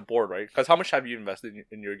about just the board, right? Because how much have you invested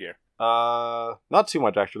in your gear? not too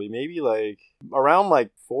much actually. Maybe like around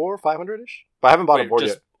like 400 or 500 ish. But I haven't bought a board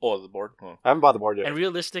yet. Oh, the board. Oh. I haven't bought the board yet. And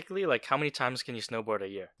realistically, like, how many times can you snowboard a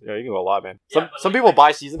year? Yeah, you can go a lot, man. Yeah, but Some like- people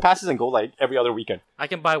buy season passes and go like every other weekend. I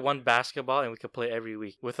can buy one basketball and we could play every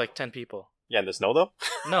week with like 10 people. Yeah, in the snow though.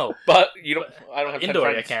 No, But you don't. I don't have 10 indoor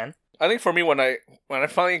I friends. can. I think for me, when I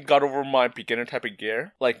finally got over my beginner type of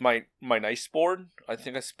gear, like my nice board, I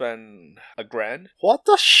think I spent $1,000 What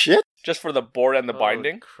the shit? just for the board and the Holy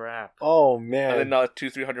binding, crap. Oh and man. then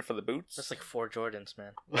 200-300 for the boots, That's like 4 Jordans,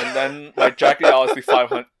 man. and then my jacket obviously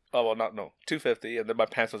 500. Oh well, not no 250, and then my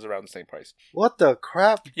pants was around the same price. What the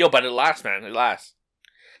crap? Yo, but it lasts, man. It lasts.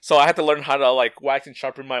 So I had to learn how to like wax and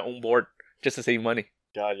sharpen my own board just to save money.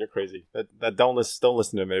 God, you're crazy. That don't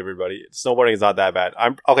listen to me, everybody. Snowboarding is not that bad.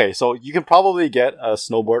 I'm okay. So you can probably get a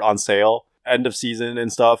snowboard on sale end of season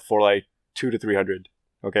and stuff for like 200 to 300.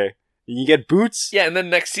 Okay, you can get boots. Yeah, and then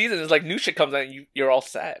next season is like new shit comes out, and you're all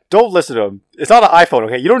sad. Don't listen to him. It's not an iPhone.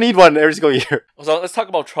 Okay, you don't need one every single year. So let's talk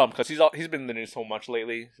about Trump because he's been in the news so much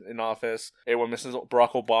lately in office. Everyone misses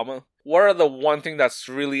Barack Obama. What are the one thing that's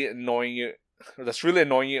really annoying you? That's really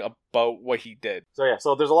annoying you about what he did. So yeah,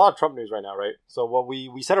 so there's a lot of Trump news right now, right? So what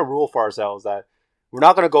we set a rule for ourselves that we're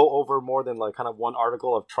not going to go over more than like kind of one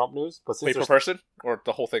article of Trump news. But since Wait, per there's person or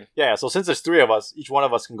the whole thing? yeah, so since there's 3 of us, each one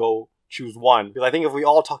of us can go choose one. Because I think if we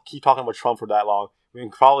all keep talking about Trump for that long, we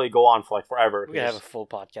can probably go on for like forever. We could have a full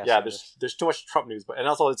podcast. yeah, on this. there's too much Trump news, but and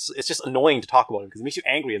also it's just annoying to talk about him because it makes you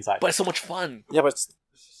angry inside. But it's so much fun. yeah, but it's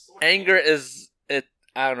Anger is it.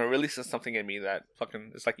 I don't know. Releases something in me that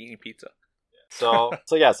fucking it's like eating pizza.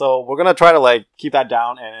 so we're gonna try to like keep that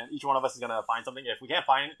down, and each one of us is gonna find something. If we can't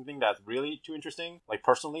find anything that's really too interesting, like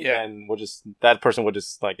personally, Yeah. then that person would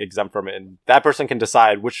just like exempt from it, and that person can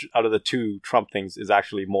decide which out of the 2 Trump things is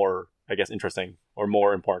actually more, I guess, interesting or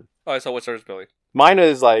more important. Alright, so what's yours, Billy? Mine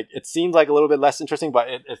is like, it seems like a little bit less interesting, but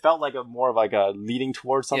it felt like more of like a leading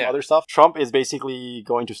towards some Yeah. other stuff. Trump is basically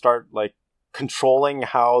going to start like controlling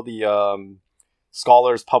how the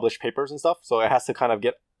scholars publish papers and stuff. So it has to kind of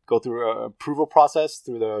go through an approval process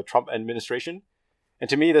through the Trump administration. And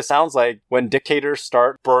to me, this sounds like when dictators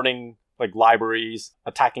start burning like libraries,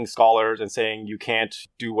 attacking scholars, and saying you can't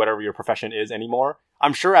do whatever your profession is anymore.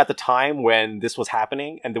 I'm sure at the time when this was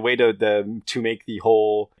happening, and the way to make the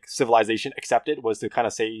whole civilization accept it was to kind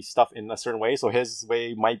of say stuff in a certain way. So his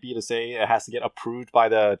way might be to say it has to get approved by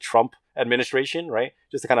the Trump administration, right?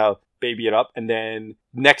 Just to kind of baby it up. And then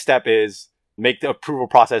next step is make the approval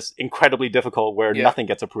process incredibly difficult where Yeah. nothing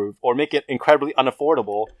gets approved, or make it incredibly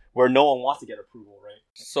unaffordable where no one wants to get approval, right?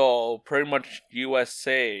 So pretty much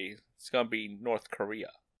USA. It's gonna be North Korea.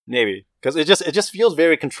 Maybe because it just feels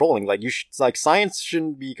very controlling. Like like science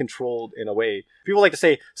shouldn't be controlled in a way. People like to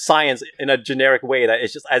say science in a generic way that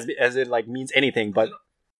it's just as it like means anything. But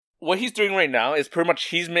What he's doing right now is pretty much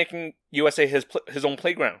he's making USA his own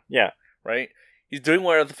playground. yeah, Right? He's doing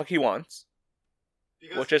whatever the fuck he wants.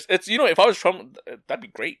 Which is it's if I was Trump, that'd be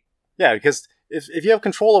great. yeah, because if you have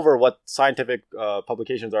control over what scientific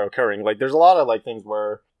publications are occurring, like there's a lot of like things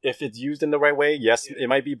where if it's used in the right way, yes, it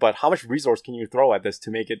might be. But how much resource can you throw at this to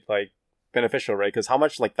make it like beneficial, right? Because how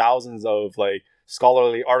much like thousands of like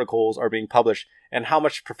scholarly articles are being published, and how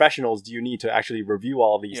much professionals do you need to actually review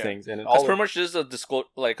all of these Yeah. things? And That's all pretty much just a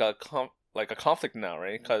like a conflict now,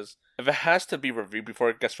 right? Because if it has to be reviewed before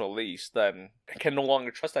it gets released, then I can no longer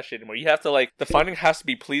trust that shit anymore. You have to like the finding has to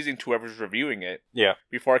be pleasing to whoever's reviewing it. Yeah.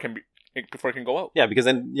 Before it can go out. yeah, because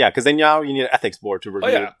then now you need an ethics board to review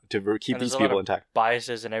yeah. it, to keep And there's these a lot people of intact.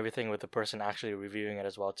 biases and everything with the person actually reviewing it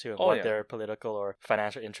as well too, and Oh, what yeah. their political or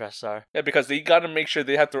financial interests are. Yeah, because they gotta make sure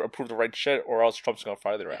they have to approve the right shit, or else Trump's gonna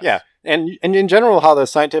fire their ass. Yeah, and in general, how the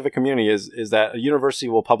scientific community is that a university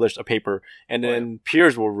will publish a paper, and then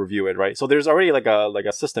peers will review it, right? So there's already like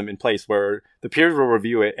a system in place where the peers will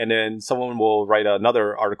review it, and then someone will write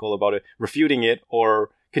another article about it, refuting it or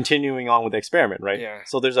continuing on with the experiment, right? Yeah.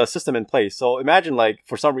 So there's a system in place. So imagine like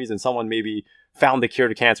for some reason someone maybe found the cure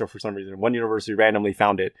to cancer for some reason. One university randomly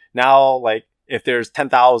found it. Now, like if there's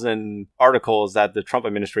 10,000 articles that the Trump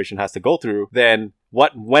administration has to go through, then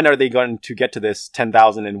when are they going to get to this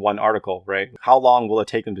 10,001 article, right? How long will it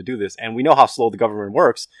take them to do this? And we know how slow the government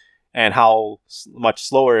works and how much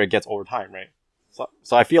slower it gets over time, right?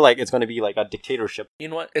 So I feel like it's going to be like a dictatorship. You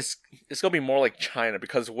know what? It's gonna be more like China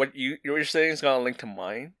because what you're saying is gonna link to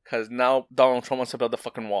mine because now Donald Trump wants to build the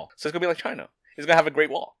fucking wall, so it's gonna be like China. He's gonna have a great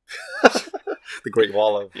wall. The Great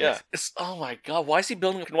Wall of... Yeah. It's oh my god, why is he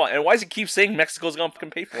building a fucking wall? And why does he keep saying Mexico's gonna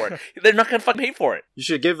fucking pay for it? They're not gonna fucking pay for it. You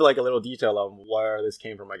should give like a little detail of where this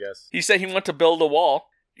came from, I guess. He said he wanted to build a wall.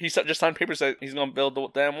 He just signed papers that he's gonna build the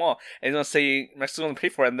damn wall, and he's gonna say Mexico's gonna pay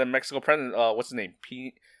for it. And then Mexico president, what's his name?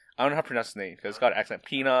 I don't know how to pronounce his name because it's got an accent.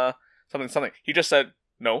 Pina something. He just said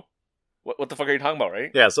no. What the fuck are you talking about,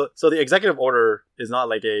 right? Yeah, so the executive order is not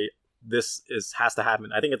like has to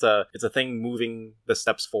happen. I think it's a thing moving the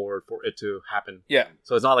steps forward for it to happen. Yeah.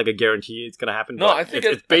 So it's not like a guarantee it's gonna happen. No, but I think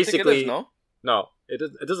it's basically I think it is, no?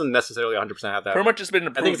 it doesn't necessarily 100% have that. Pretty much just been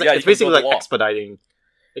approved. I think it's it's basically like wall. expediting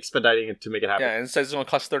it to make it happen. Yeah, and it says it's gonna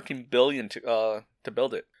cost $13 billion to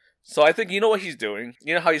build it. So I think you know what he's doing.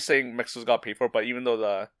 You know how he's saying Mexico's got to pay for it, but even though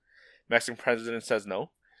the Mexican president says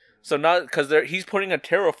no, so not because he's putting a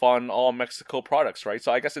tariff on all Mexico products, right?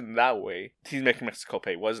 So I guess in that way he's making Mexico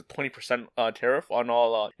pay. Was it 20% tariff on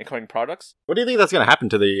all incoming products? What do you think that's going to happen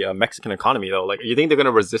to the Mexican economy though? Like, you think they're going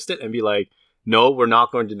to resist it and be like, no, we're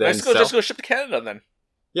not going to then Mexico sell? just go ship to Canada then.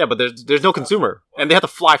 Yeah, but there's no consumer, and they have to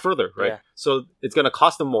fly further, right? Yeah. So it's going to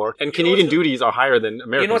cost them more, and Canadian duties are higher than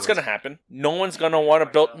American. You know what's ones. going to happen? No one's going to want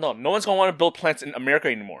to build plants in America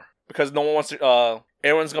anymore because no one wants to.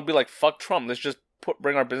 Everyone's going to be like, fuck Trump. Let's just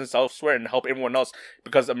bring our business elsewhere and help everyone else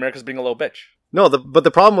because America's being a little bitch. No, but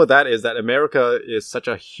the problem with that is that America is such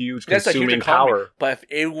a huge That's a huge consuming economy. power. But if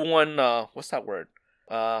everyone, what's that word?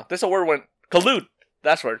 There's a word when collude.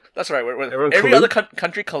 That's right. When Everyone every collude? other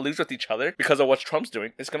country colludes with each other because of what Trump's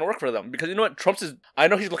doing. It's gonna work for them because you know what Trump's is. I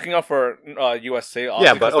know he's looking out for USA.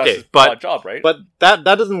 Yeah, but that's okay, his, but job, right? But that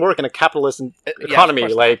doesn't work in a capitalist Yeah, economy. of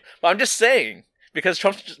course Like, not. But I'm just saying because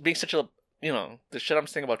Trump's just being such a the shit I'm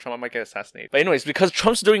saying about Trump, I might get assassinated. But anyways, because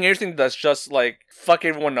Trump's doing everything that's just like fuck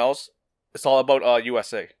everyone else. It's all about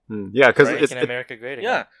USA. yeah, because Right? Making America great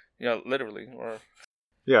again. Yeah, literally. Or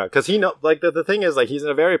yeah, because he know like the thing is like he's in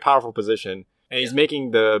a very powerful position. And he's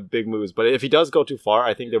making the big moves, but if he does go too far,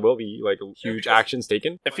 I think there will be like huge actions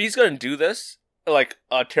taken. if he's gonna do this, like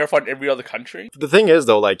terrify every other country. The thing is,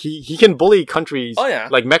 though, like he can bully countries Oh yeah,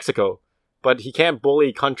 like Mexico, but he can't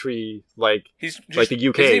bully country like he's like the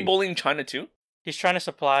UK. Is he bullying China too? He's trying to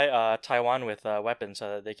supply Taiwan with weapons so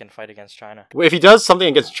that they can fight against China. if he does something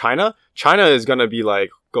against China, China is gonna be like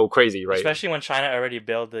go crazy, right? Especially when China already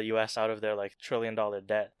bailed the U.S. out of their like $1 trillion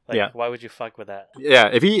debt. Like, Yeah. why would you fuck with that? Yeah,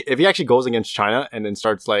 if he actually goes against China and then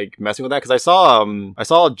starts like messing with that, because I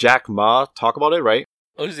saw Jack Ma talk about it, right?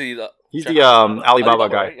 Oh, is he? He's Jack the Ma? Alibaba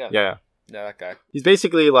guy. right? Yeah. Yeah, that guy. he's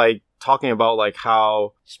basically like talking about like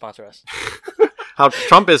how Sponsor us.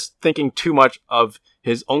 Trump is thinking too much of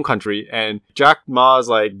his own country, and Jack Ma's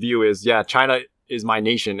like view is, yeah, China is my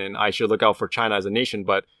nation and I should look out for China as a nation,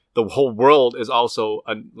 but the whole world is also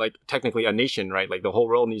like technically a nation, right? Like the whole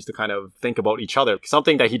world needs to kind of think about each other.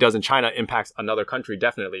 Something that he does in China impacts another country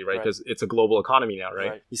definitely, right? Right. Because it's a global economy now, right?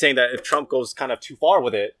 Right. He's saying that if Trump goes kind of too far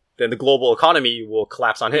with it, then the global economy will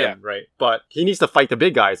collapse on him, Yeah. right? But he needs to fight the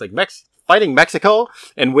big guys, like fighting Mexico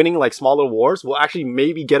and winning like smaller wars will actually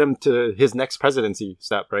maybe get him to his next presidency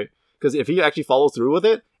step, right? Because if he actually follows through with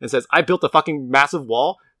it and says, I built a fucking massive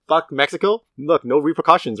wall, fuck Mexico, look, no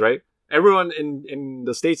repercussions, right? Everyone in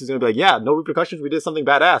the States is going to be like, yeah, no repercussions, we did something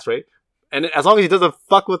badass, right? And as long as he doesn't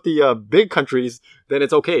fuck with the big countries, then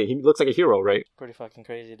it's okay. He looks like a hero, right? Pretty fucking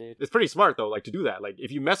crazy, dude. It's pretty smart, though, like to do that. Like,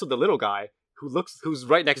 if you mess with the little guy who's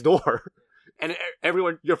right next door, and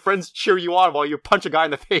everyone, your friends cheer you on while you punch a guy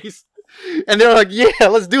in the face, and they're like, yeah,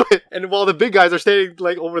 let's do it. And while the big guys are staying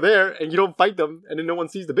like over there and you don't fight them and then no one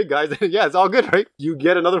sees the big guys, then yeah, it's all good, right? You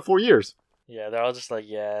get another 4 years. Yeah, they're all just like,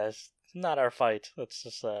 yeah, it's not our fight. Let's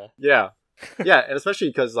just Yeah. Yeah, and especially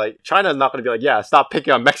because like China's not going to be like, yeah, stop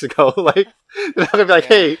picking on Mexico. Like they're not going to be like,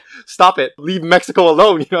 hey, stop it, leave Mexico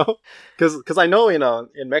alone, you know? Because I know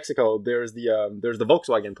in Mexico there's the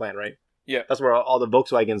Volkswagen plant, right? Yeah. That's where all the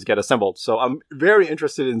Volkswagens get assembled. So I'm very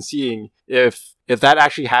interested in seeing if that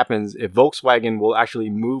actually happens, if Volkswagen will actually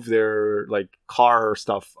move their like car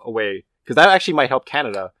stuff away, because that actually might help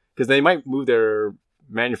Canada, because they might move their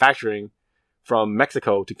manufacturing from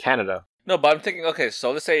Mexico to Canada. No, but I'm thinking, okay,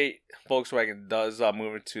 so let's say Volkswagen does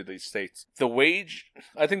move into the States. The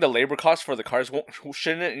I think the labor cost for the cars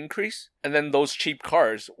shouldn't it increase? And then those cheap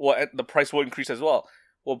cars, the price will increase as well.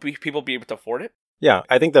 Will people be able to afford it? Yeah,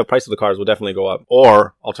 I think the price of the cars will definitely go up.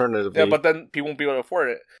 Or alternatively... Yeah, but then people won't be able to afford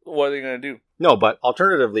it. What are they going to do? No, but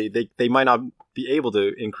alternatively, they might not be able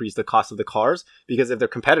to increase the cost of the cars because if their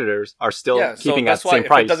competitors are still keeping at the same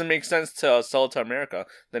price. If it doesn't make sense to sell it to America,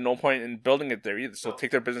 then no point in building it there either. So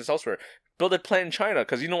take their business elsewhere. Build a plant in China,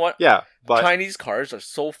 because you know what? Yeah, but... Chinese cars are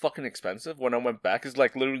so fucking expensive. When I went back, it's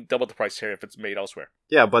like literally double the price here if it's made elsewhere.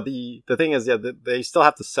 Yeah, but the thing is, they still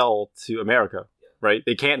have to sell to America. Right?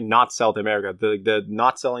 They can't not sell to America. The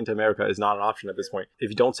not selling to America is not an option at this point.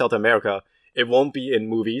 If you don't sell to America, it won't be in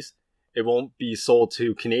movies. It won't be sold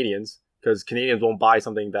to Canadians, because Canadians won't buy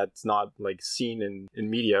something that's not like seen in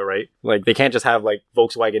media, right? Like they can't just have like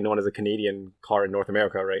Volkswagen known as a Canadian car in North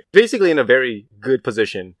America, right? Basically in a very good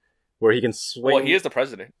position where he can swing. Well, he is the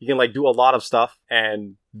president. He can like do a lot of stuff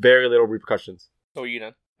and very little repercussions. So you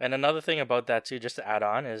know. And another thing about that too, just to add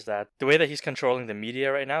on, is that the way that he's controlling the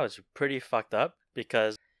media right now is pretty fucked up,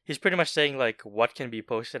 because he's pretty much saying like what can be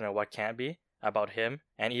posted and what can't be about him,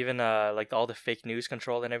 and even like all the fake news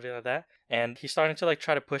control and everything like that. And he's starting to like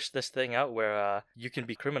try to push this thing out where you can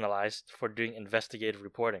be criminalized for doing investigative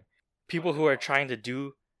reporting. People who are trying to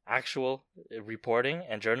do actual reporting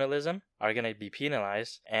and journalism are going to be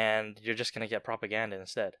penalized, and you're just going to get propaganda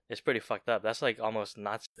instead. It's pretty fucked up. That's like almost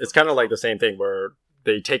nuts. It's kind of like the same thing where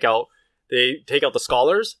they take out the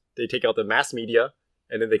scholars, they take out the mass media,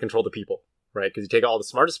 and then they control the people, right? Because you take out all the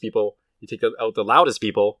smartest people, you take out the loudest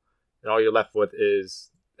people, and all you're left with is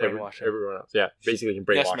everyone else. Yeah, basically you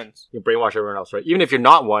can brainwash. Yes, you can brainwash everyone else, right? Even if you're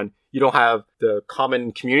not one, you don't have the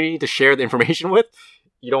common community to share the information with.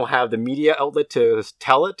 You don't have the media outlet to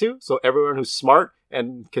tell it to. So everyone who's smart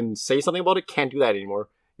and can say something about it can't do that anymore.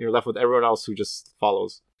 You're left with everyone else who just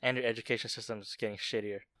follows. And your education system is getting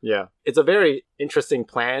shittier. Yeah. It's a very interesting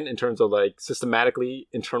plan in terms of like systematically,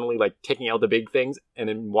 internally, like taking out the big things and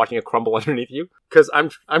then watching it crumble underneath you. Because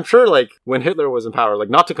I'm sure like when Hitler was in power, like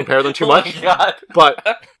not to compare them too much, God. but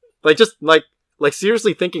like just like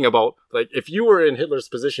seriously thinking about like if you were in Hitler's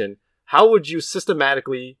position, how would you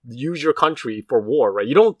systematically use your country for war, right?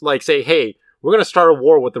 You don't like say, hey, we're going to start a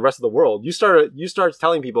war with the rest of the world. You start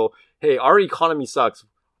telling people, hey, our economy sucks.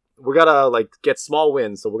 We're gonna like get small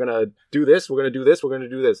wins, so we're gonna do this, we're gonna do this, we're gonna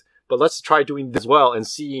do this. But let's try doing this as well and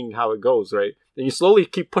seeing how it goes, right? And you slowly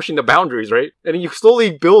keep pushing the boundaries, right? And you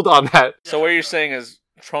slowly build on that. So what you're saying is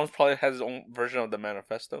Trump probably has his own version of the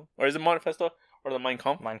manifesto, or is it manifesto or the Mein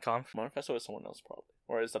Kampf? Mein Kampf. Manifesto is someone else probably,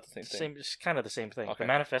 or is that the same thing? It's kind of the same thing. Okay. The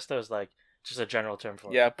manifesto is like just a general term for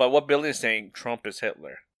it. Yeah, but what Billy is saying, Trump is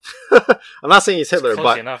Hitler. I'm not saying he's Hitler, It's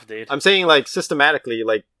close but enough, dude. I'm saying like systematically,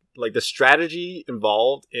 like the strategy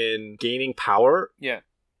involved in gaining power Yeah.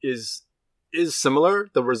 is similar.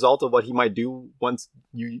 The result of what he might do once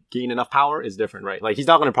you gain enough power is different, right? Like he's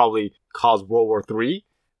not going to probably cause World War III,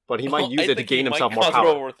 but he might use I it to think gain he himself might more cause power.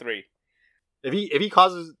 World War III. If he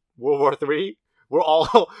causes World War III, we're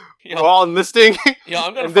all Yeah. we're all enlisting, Yeah,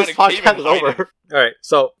 I'm gonna and find this a cave podcast and is hide over. it. All right.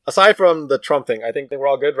 So aside from the Trump thing, I think we're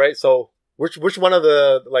all good, right? So which one of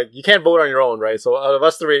the like you can't vote on your own, right? So out of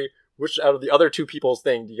us three, which out of the other two people's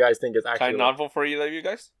thing do you guys think is Can I actually? not vote for either of you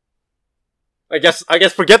guys? I guess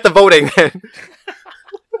forget the voting then.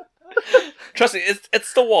 Trust me,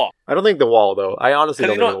 it's the wall. I don't think the wall though. I honestly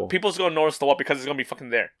Because don't you think know the wall. people's gonna notice the wall because it's gonna be fucking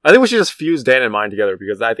there. I think we should just fuse Dan and mine together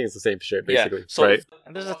because I think it's the same shit basically, Yeah. So right?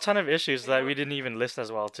 And there's a ton of issues that we didn't even list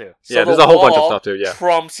as well too. Yeah, the there's a whole bunch of wall stuff too, yeah.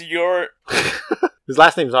 Trumps your. His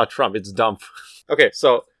last name's not Trump; it's Dump. Okay,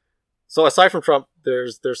 so aside from Trump,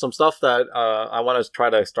 there's some stuff that I want to try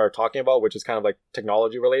to start talking about, which is kind of like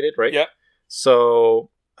technology related, right? Yeah. So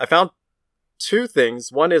I found two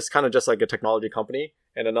things. One is kind of just like a technology company,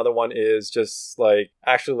 and another one is just like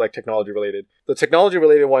actually like technology related. The technology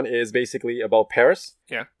related one is basically about Paris.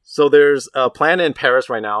 Yeah. So there's a plan in Paris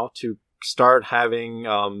right now to start having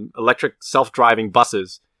electric self-driving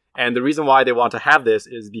buses. And the reason why they want to have this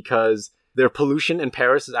is because their pollution in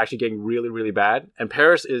Paris is actually getting really, really bad. And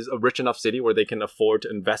Paris is a rich enough city where they can afford to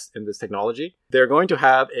invest in this technology. They're going to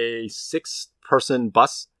have a 6-person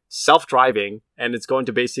bus, self-driving, and it's going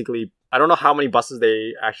to basically, I don't know how many buses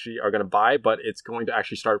they actually are going to buy, but it's going to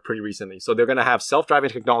actually start pretty recently. So they're going to have self-driving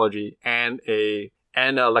technology and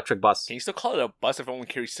an electric bus. Can you still call it a bus if it only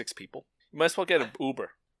carries 6 people? You might as well get an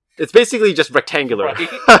Uber. It's basically just rectangular. Right?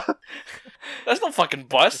 That's no fucking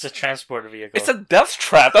bus. It's a transport vehicle. It's a death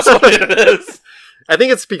trap. That's what it is. I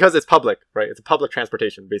think it's because it's public, right? It's a public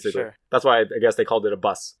transportation, basically. Sure. That's why I guess they called it a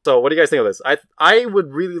bus. So what do you guys think of this? I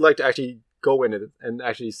would really like to actually go in it and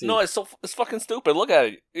actually see. No, it's fucking stupid. Look at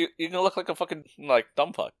it. You're gonna look like a fucking like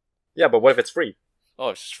dumb fuck. Yeah, but what if it's free? Oh,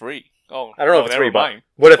 it's free. Oh, I don't know if it's never free, but mind.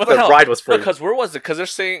 what if What the hell? ride was free? Because where was it? Because they're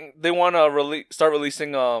saying they want to start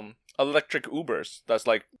releasing electric Ubers. That's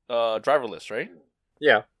like driverless, right?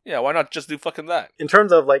 Yeah. Yeah, why not just do fucking that? In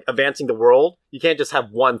terms of like advancing the world, you can't just have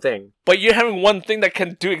one thing. But you're having one thing that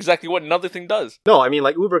can do exactly what another thing does. No, I mean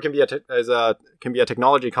like Uber can be a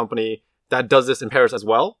technology company that does this in Paris as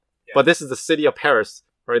well. Yeah. But this is the city of Paris,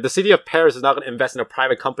 right? The city of Paris is not going to invest in a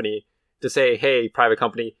private company to say, "Hey, private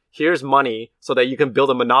company, here's money so that you can build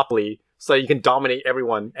a monopoly so that you can dominate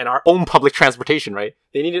everyone and our own public transportation," right?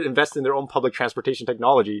 They need to invest in their own public transportation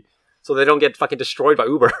technology so they don't get fucking destroyed by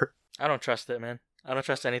Uber. I don't trust it, man. I don't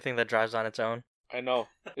trust anything that drives on its own. I know.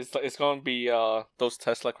 It's gonna be those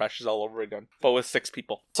Tesla crashes all over again, but with 6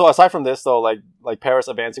 people. So aside from this, though, like Paris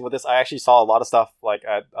advancing with this, I actually saw a lot of stuff like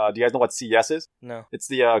at. Do you guys know what CES is? No. It's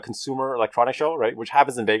the Consumer Electronics Show, right? Which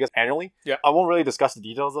happens in Vegas annually. Yeah. I won't really discuss the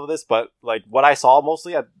details of this, but like what I saw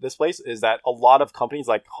mostly at this place is that a lot of companies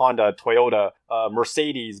like Honda, Toyota,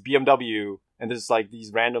 Mercedes, BMW, and there's like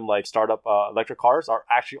these random like startup electric cars are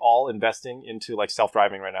actually all investing into like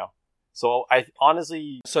self-driving right now. So I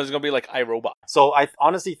honestly So it's gonna be like iRobot.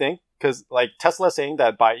 think, because like Tesla is saying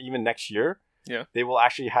that by even next year, Yeah. they will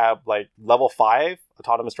actually have like level 5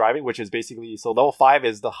 autonomous driving, which is basically, so level 5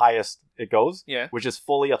 is the highest it goes, Yeah. which is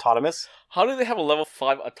fully autonomous. How do they have a level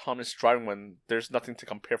 5 autonomous driving when there's nothing to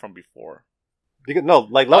compare from before? Because no,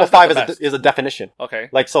 like level it's not 5 the is best. is a definition. Okay.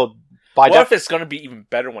 Like so by What if it's gonna be even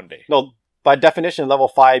better one day? no, by definition, level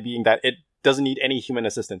 5 being that it doesn't need any human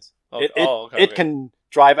assistance. Okay. It can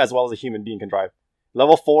drive as well as a human being can drive.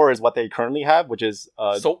 Level 4 is what they currently have, which is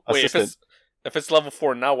So wait, assistant. if it's level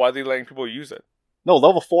 4 now, why are they letting people use it? No,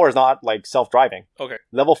 level 4 is not like self-driving. Okay.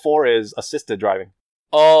 Level 4 is assisted driving.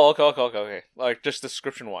 Oh, okay. Like just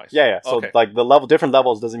description wise. Yeah. So Okay. like the different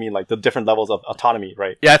levels doesn't mean like the different levels of autonomy,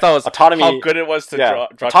 right? Yeah, I thought it was Autonomy- how good it was to Yeah,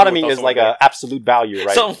 drive. autonomy without is like someone a absolute value,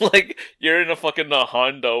 right? So like you're in a fucking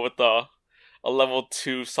Honda with a level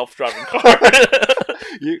 2 self-driving car.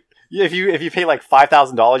 if you pay like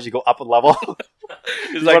 $5,000, you go up a level.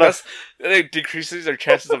 It's like it decreases their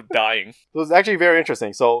chances of dying. So it's actually very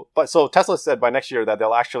interesting. So Tesla said by next year that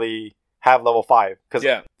they'll actually have level 5 because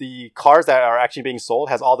Yeah. the cars that are actually being sold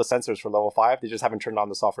has all the sensors for level 5. They just haven't turned on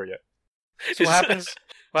the software yet. So what happens?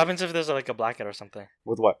 What happens if there's like a blackout or something?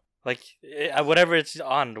 With what? Like whatever it's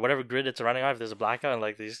on, whatever grid it's running on, if there's a blackout and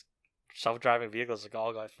like these self-driving vehicles like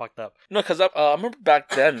all got fucked up. No, because I remember back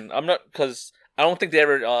then. Because I don't think they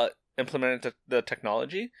ever implemented the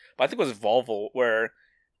technology, but I think it was Volvo where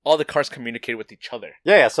all the cars communicated with each other.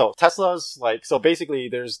 Yeah. So Tesla's like, so basically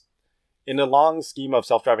there's, in the long scheme of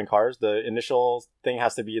self-driving cars, the initial thing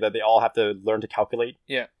has to be that they all have to learn to calculate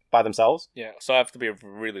by themselves. Yeah, so I have to be a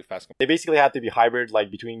really fast. They basically have to be hybrid,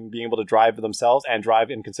 like between being able to drive themselves and drive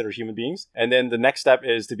and consider human beings. And then the next step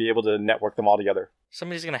is to be able to network them all together.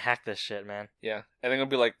 Somebody's gonna hack this shit, man. Yeah, and they're gonna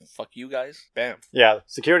be like, "Fuck you guys!" Bam. Yeah,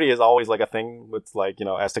 security is always like a thing with like, you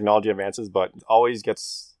know, as technology advances, but it always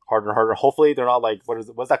gets harder and harder. Hopefully they're not like,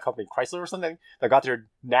 what's that company, Chrysler or something, that got their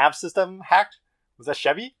nav system hacked? Was that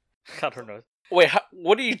Chevy? I don't know. Wait,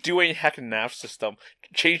 what do you do when you hack a nav system?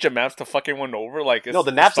 Change the maps to fucking one over? Like it's No,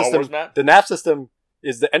 the nav Star system. Wars map? The nav system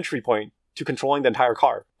is the entry point to controlling the entire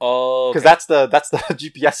car, Oh, because that's the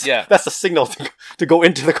GPS. Yeah. That's the signal to go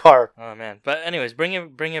into the car. Oh man. But anyways, bring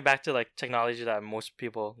it back to like technology that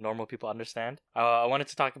normal people understand. I wanted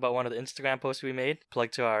to talk about one of the Instagram posts we made.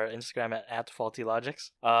 Plug to our Instagram at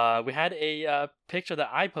FaultyLogics. We had a picture that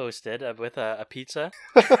I posted with a pizza,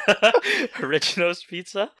 Originals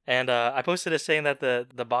Pizza, and I posted it saying that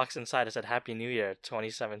the box inside it said Happy New Year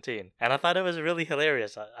 2017, and I thought it was really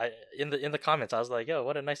hilarious. I in the comments I was like, yo,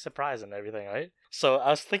 what a nice surprise and everything, right? So I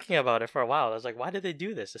was thinking about it for a while. I was like, why did they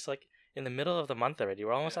do this? It's like in the middle of the month already.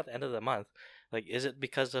 We're almost at the end of the month. Like, is it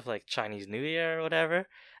because of like Chinese New Year or whatever? And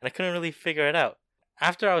I couldn't really figure it out.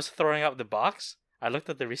 After I was throwing out the box, I looked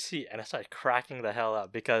at the receipt and I started cracking the hell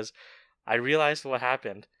up because I realized what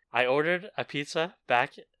happened. I ordered a pizza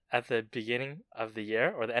back at the beginning of the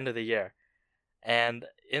year or the end of the year. And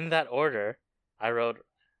in that order, I wrote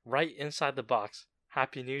right inside the box,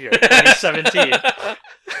 Happy New Year 2017.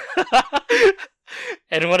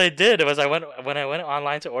 And what I did was when I went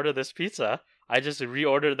online to order this pizza, I just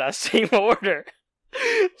reordered that same order.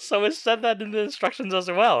 So it said that in the instructions as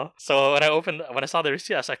well. So when I saw the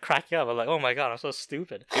receipt, I started cracking up. I was like, oh my god, I'm so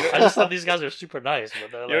stupid. I just thought these guys are super nice,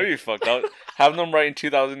 but they're You know like, you fucked up. Having them right in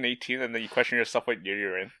 2018 and then you question yourself what year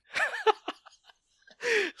you're in.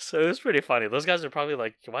 so it was pretty funny. Those guys are probably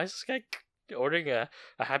like, why is this guy ordering a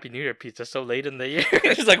Happy New Year pizza so late in the year?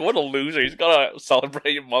 He's like, what a loser. He's gotta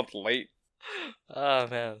celebrate a month late. Oh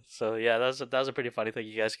man, so yeah, that was a pretty funny thing.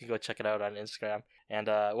 You guys can go check it out on Instagram, and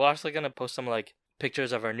we're also gonna post some like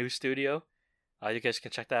pictures of our new studio. You guys can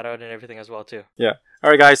check that out and everything as well too. Yeah. All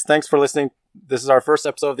right, guys. Thanks for listening. This is our first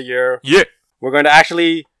episode of the year. Yeah. We're going to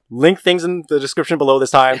actually link things in the description below this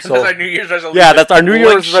time. So That's our New Year's resolution. yeah, that's our New Link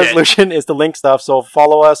Year's shit. resolution is to link stuff. So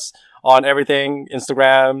follow us on everything: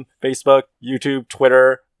 Instagram, Facebook, YouTube,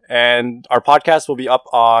 Twitter, and our podcast will be up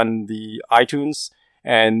on the iTunes.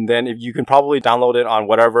 And then if you can probably download it on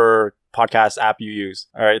whatever podcast app you use.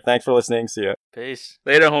 All right. Thanks for listening. See ya. Peace.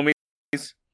 Later, homie.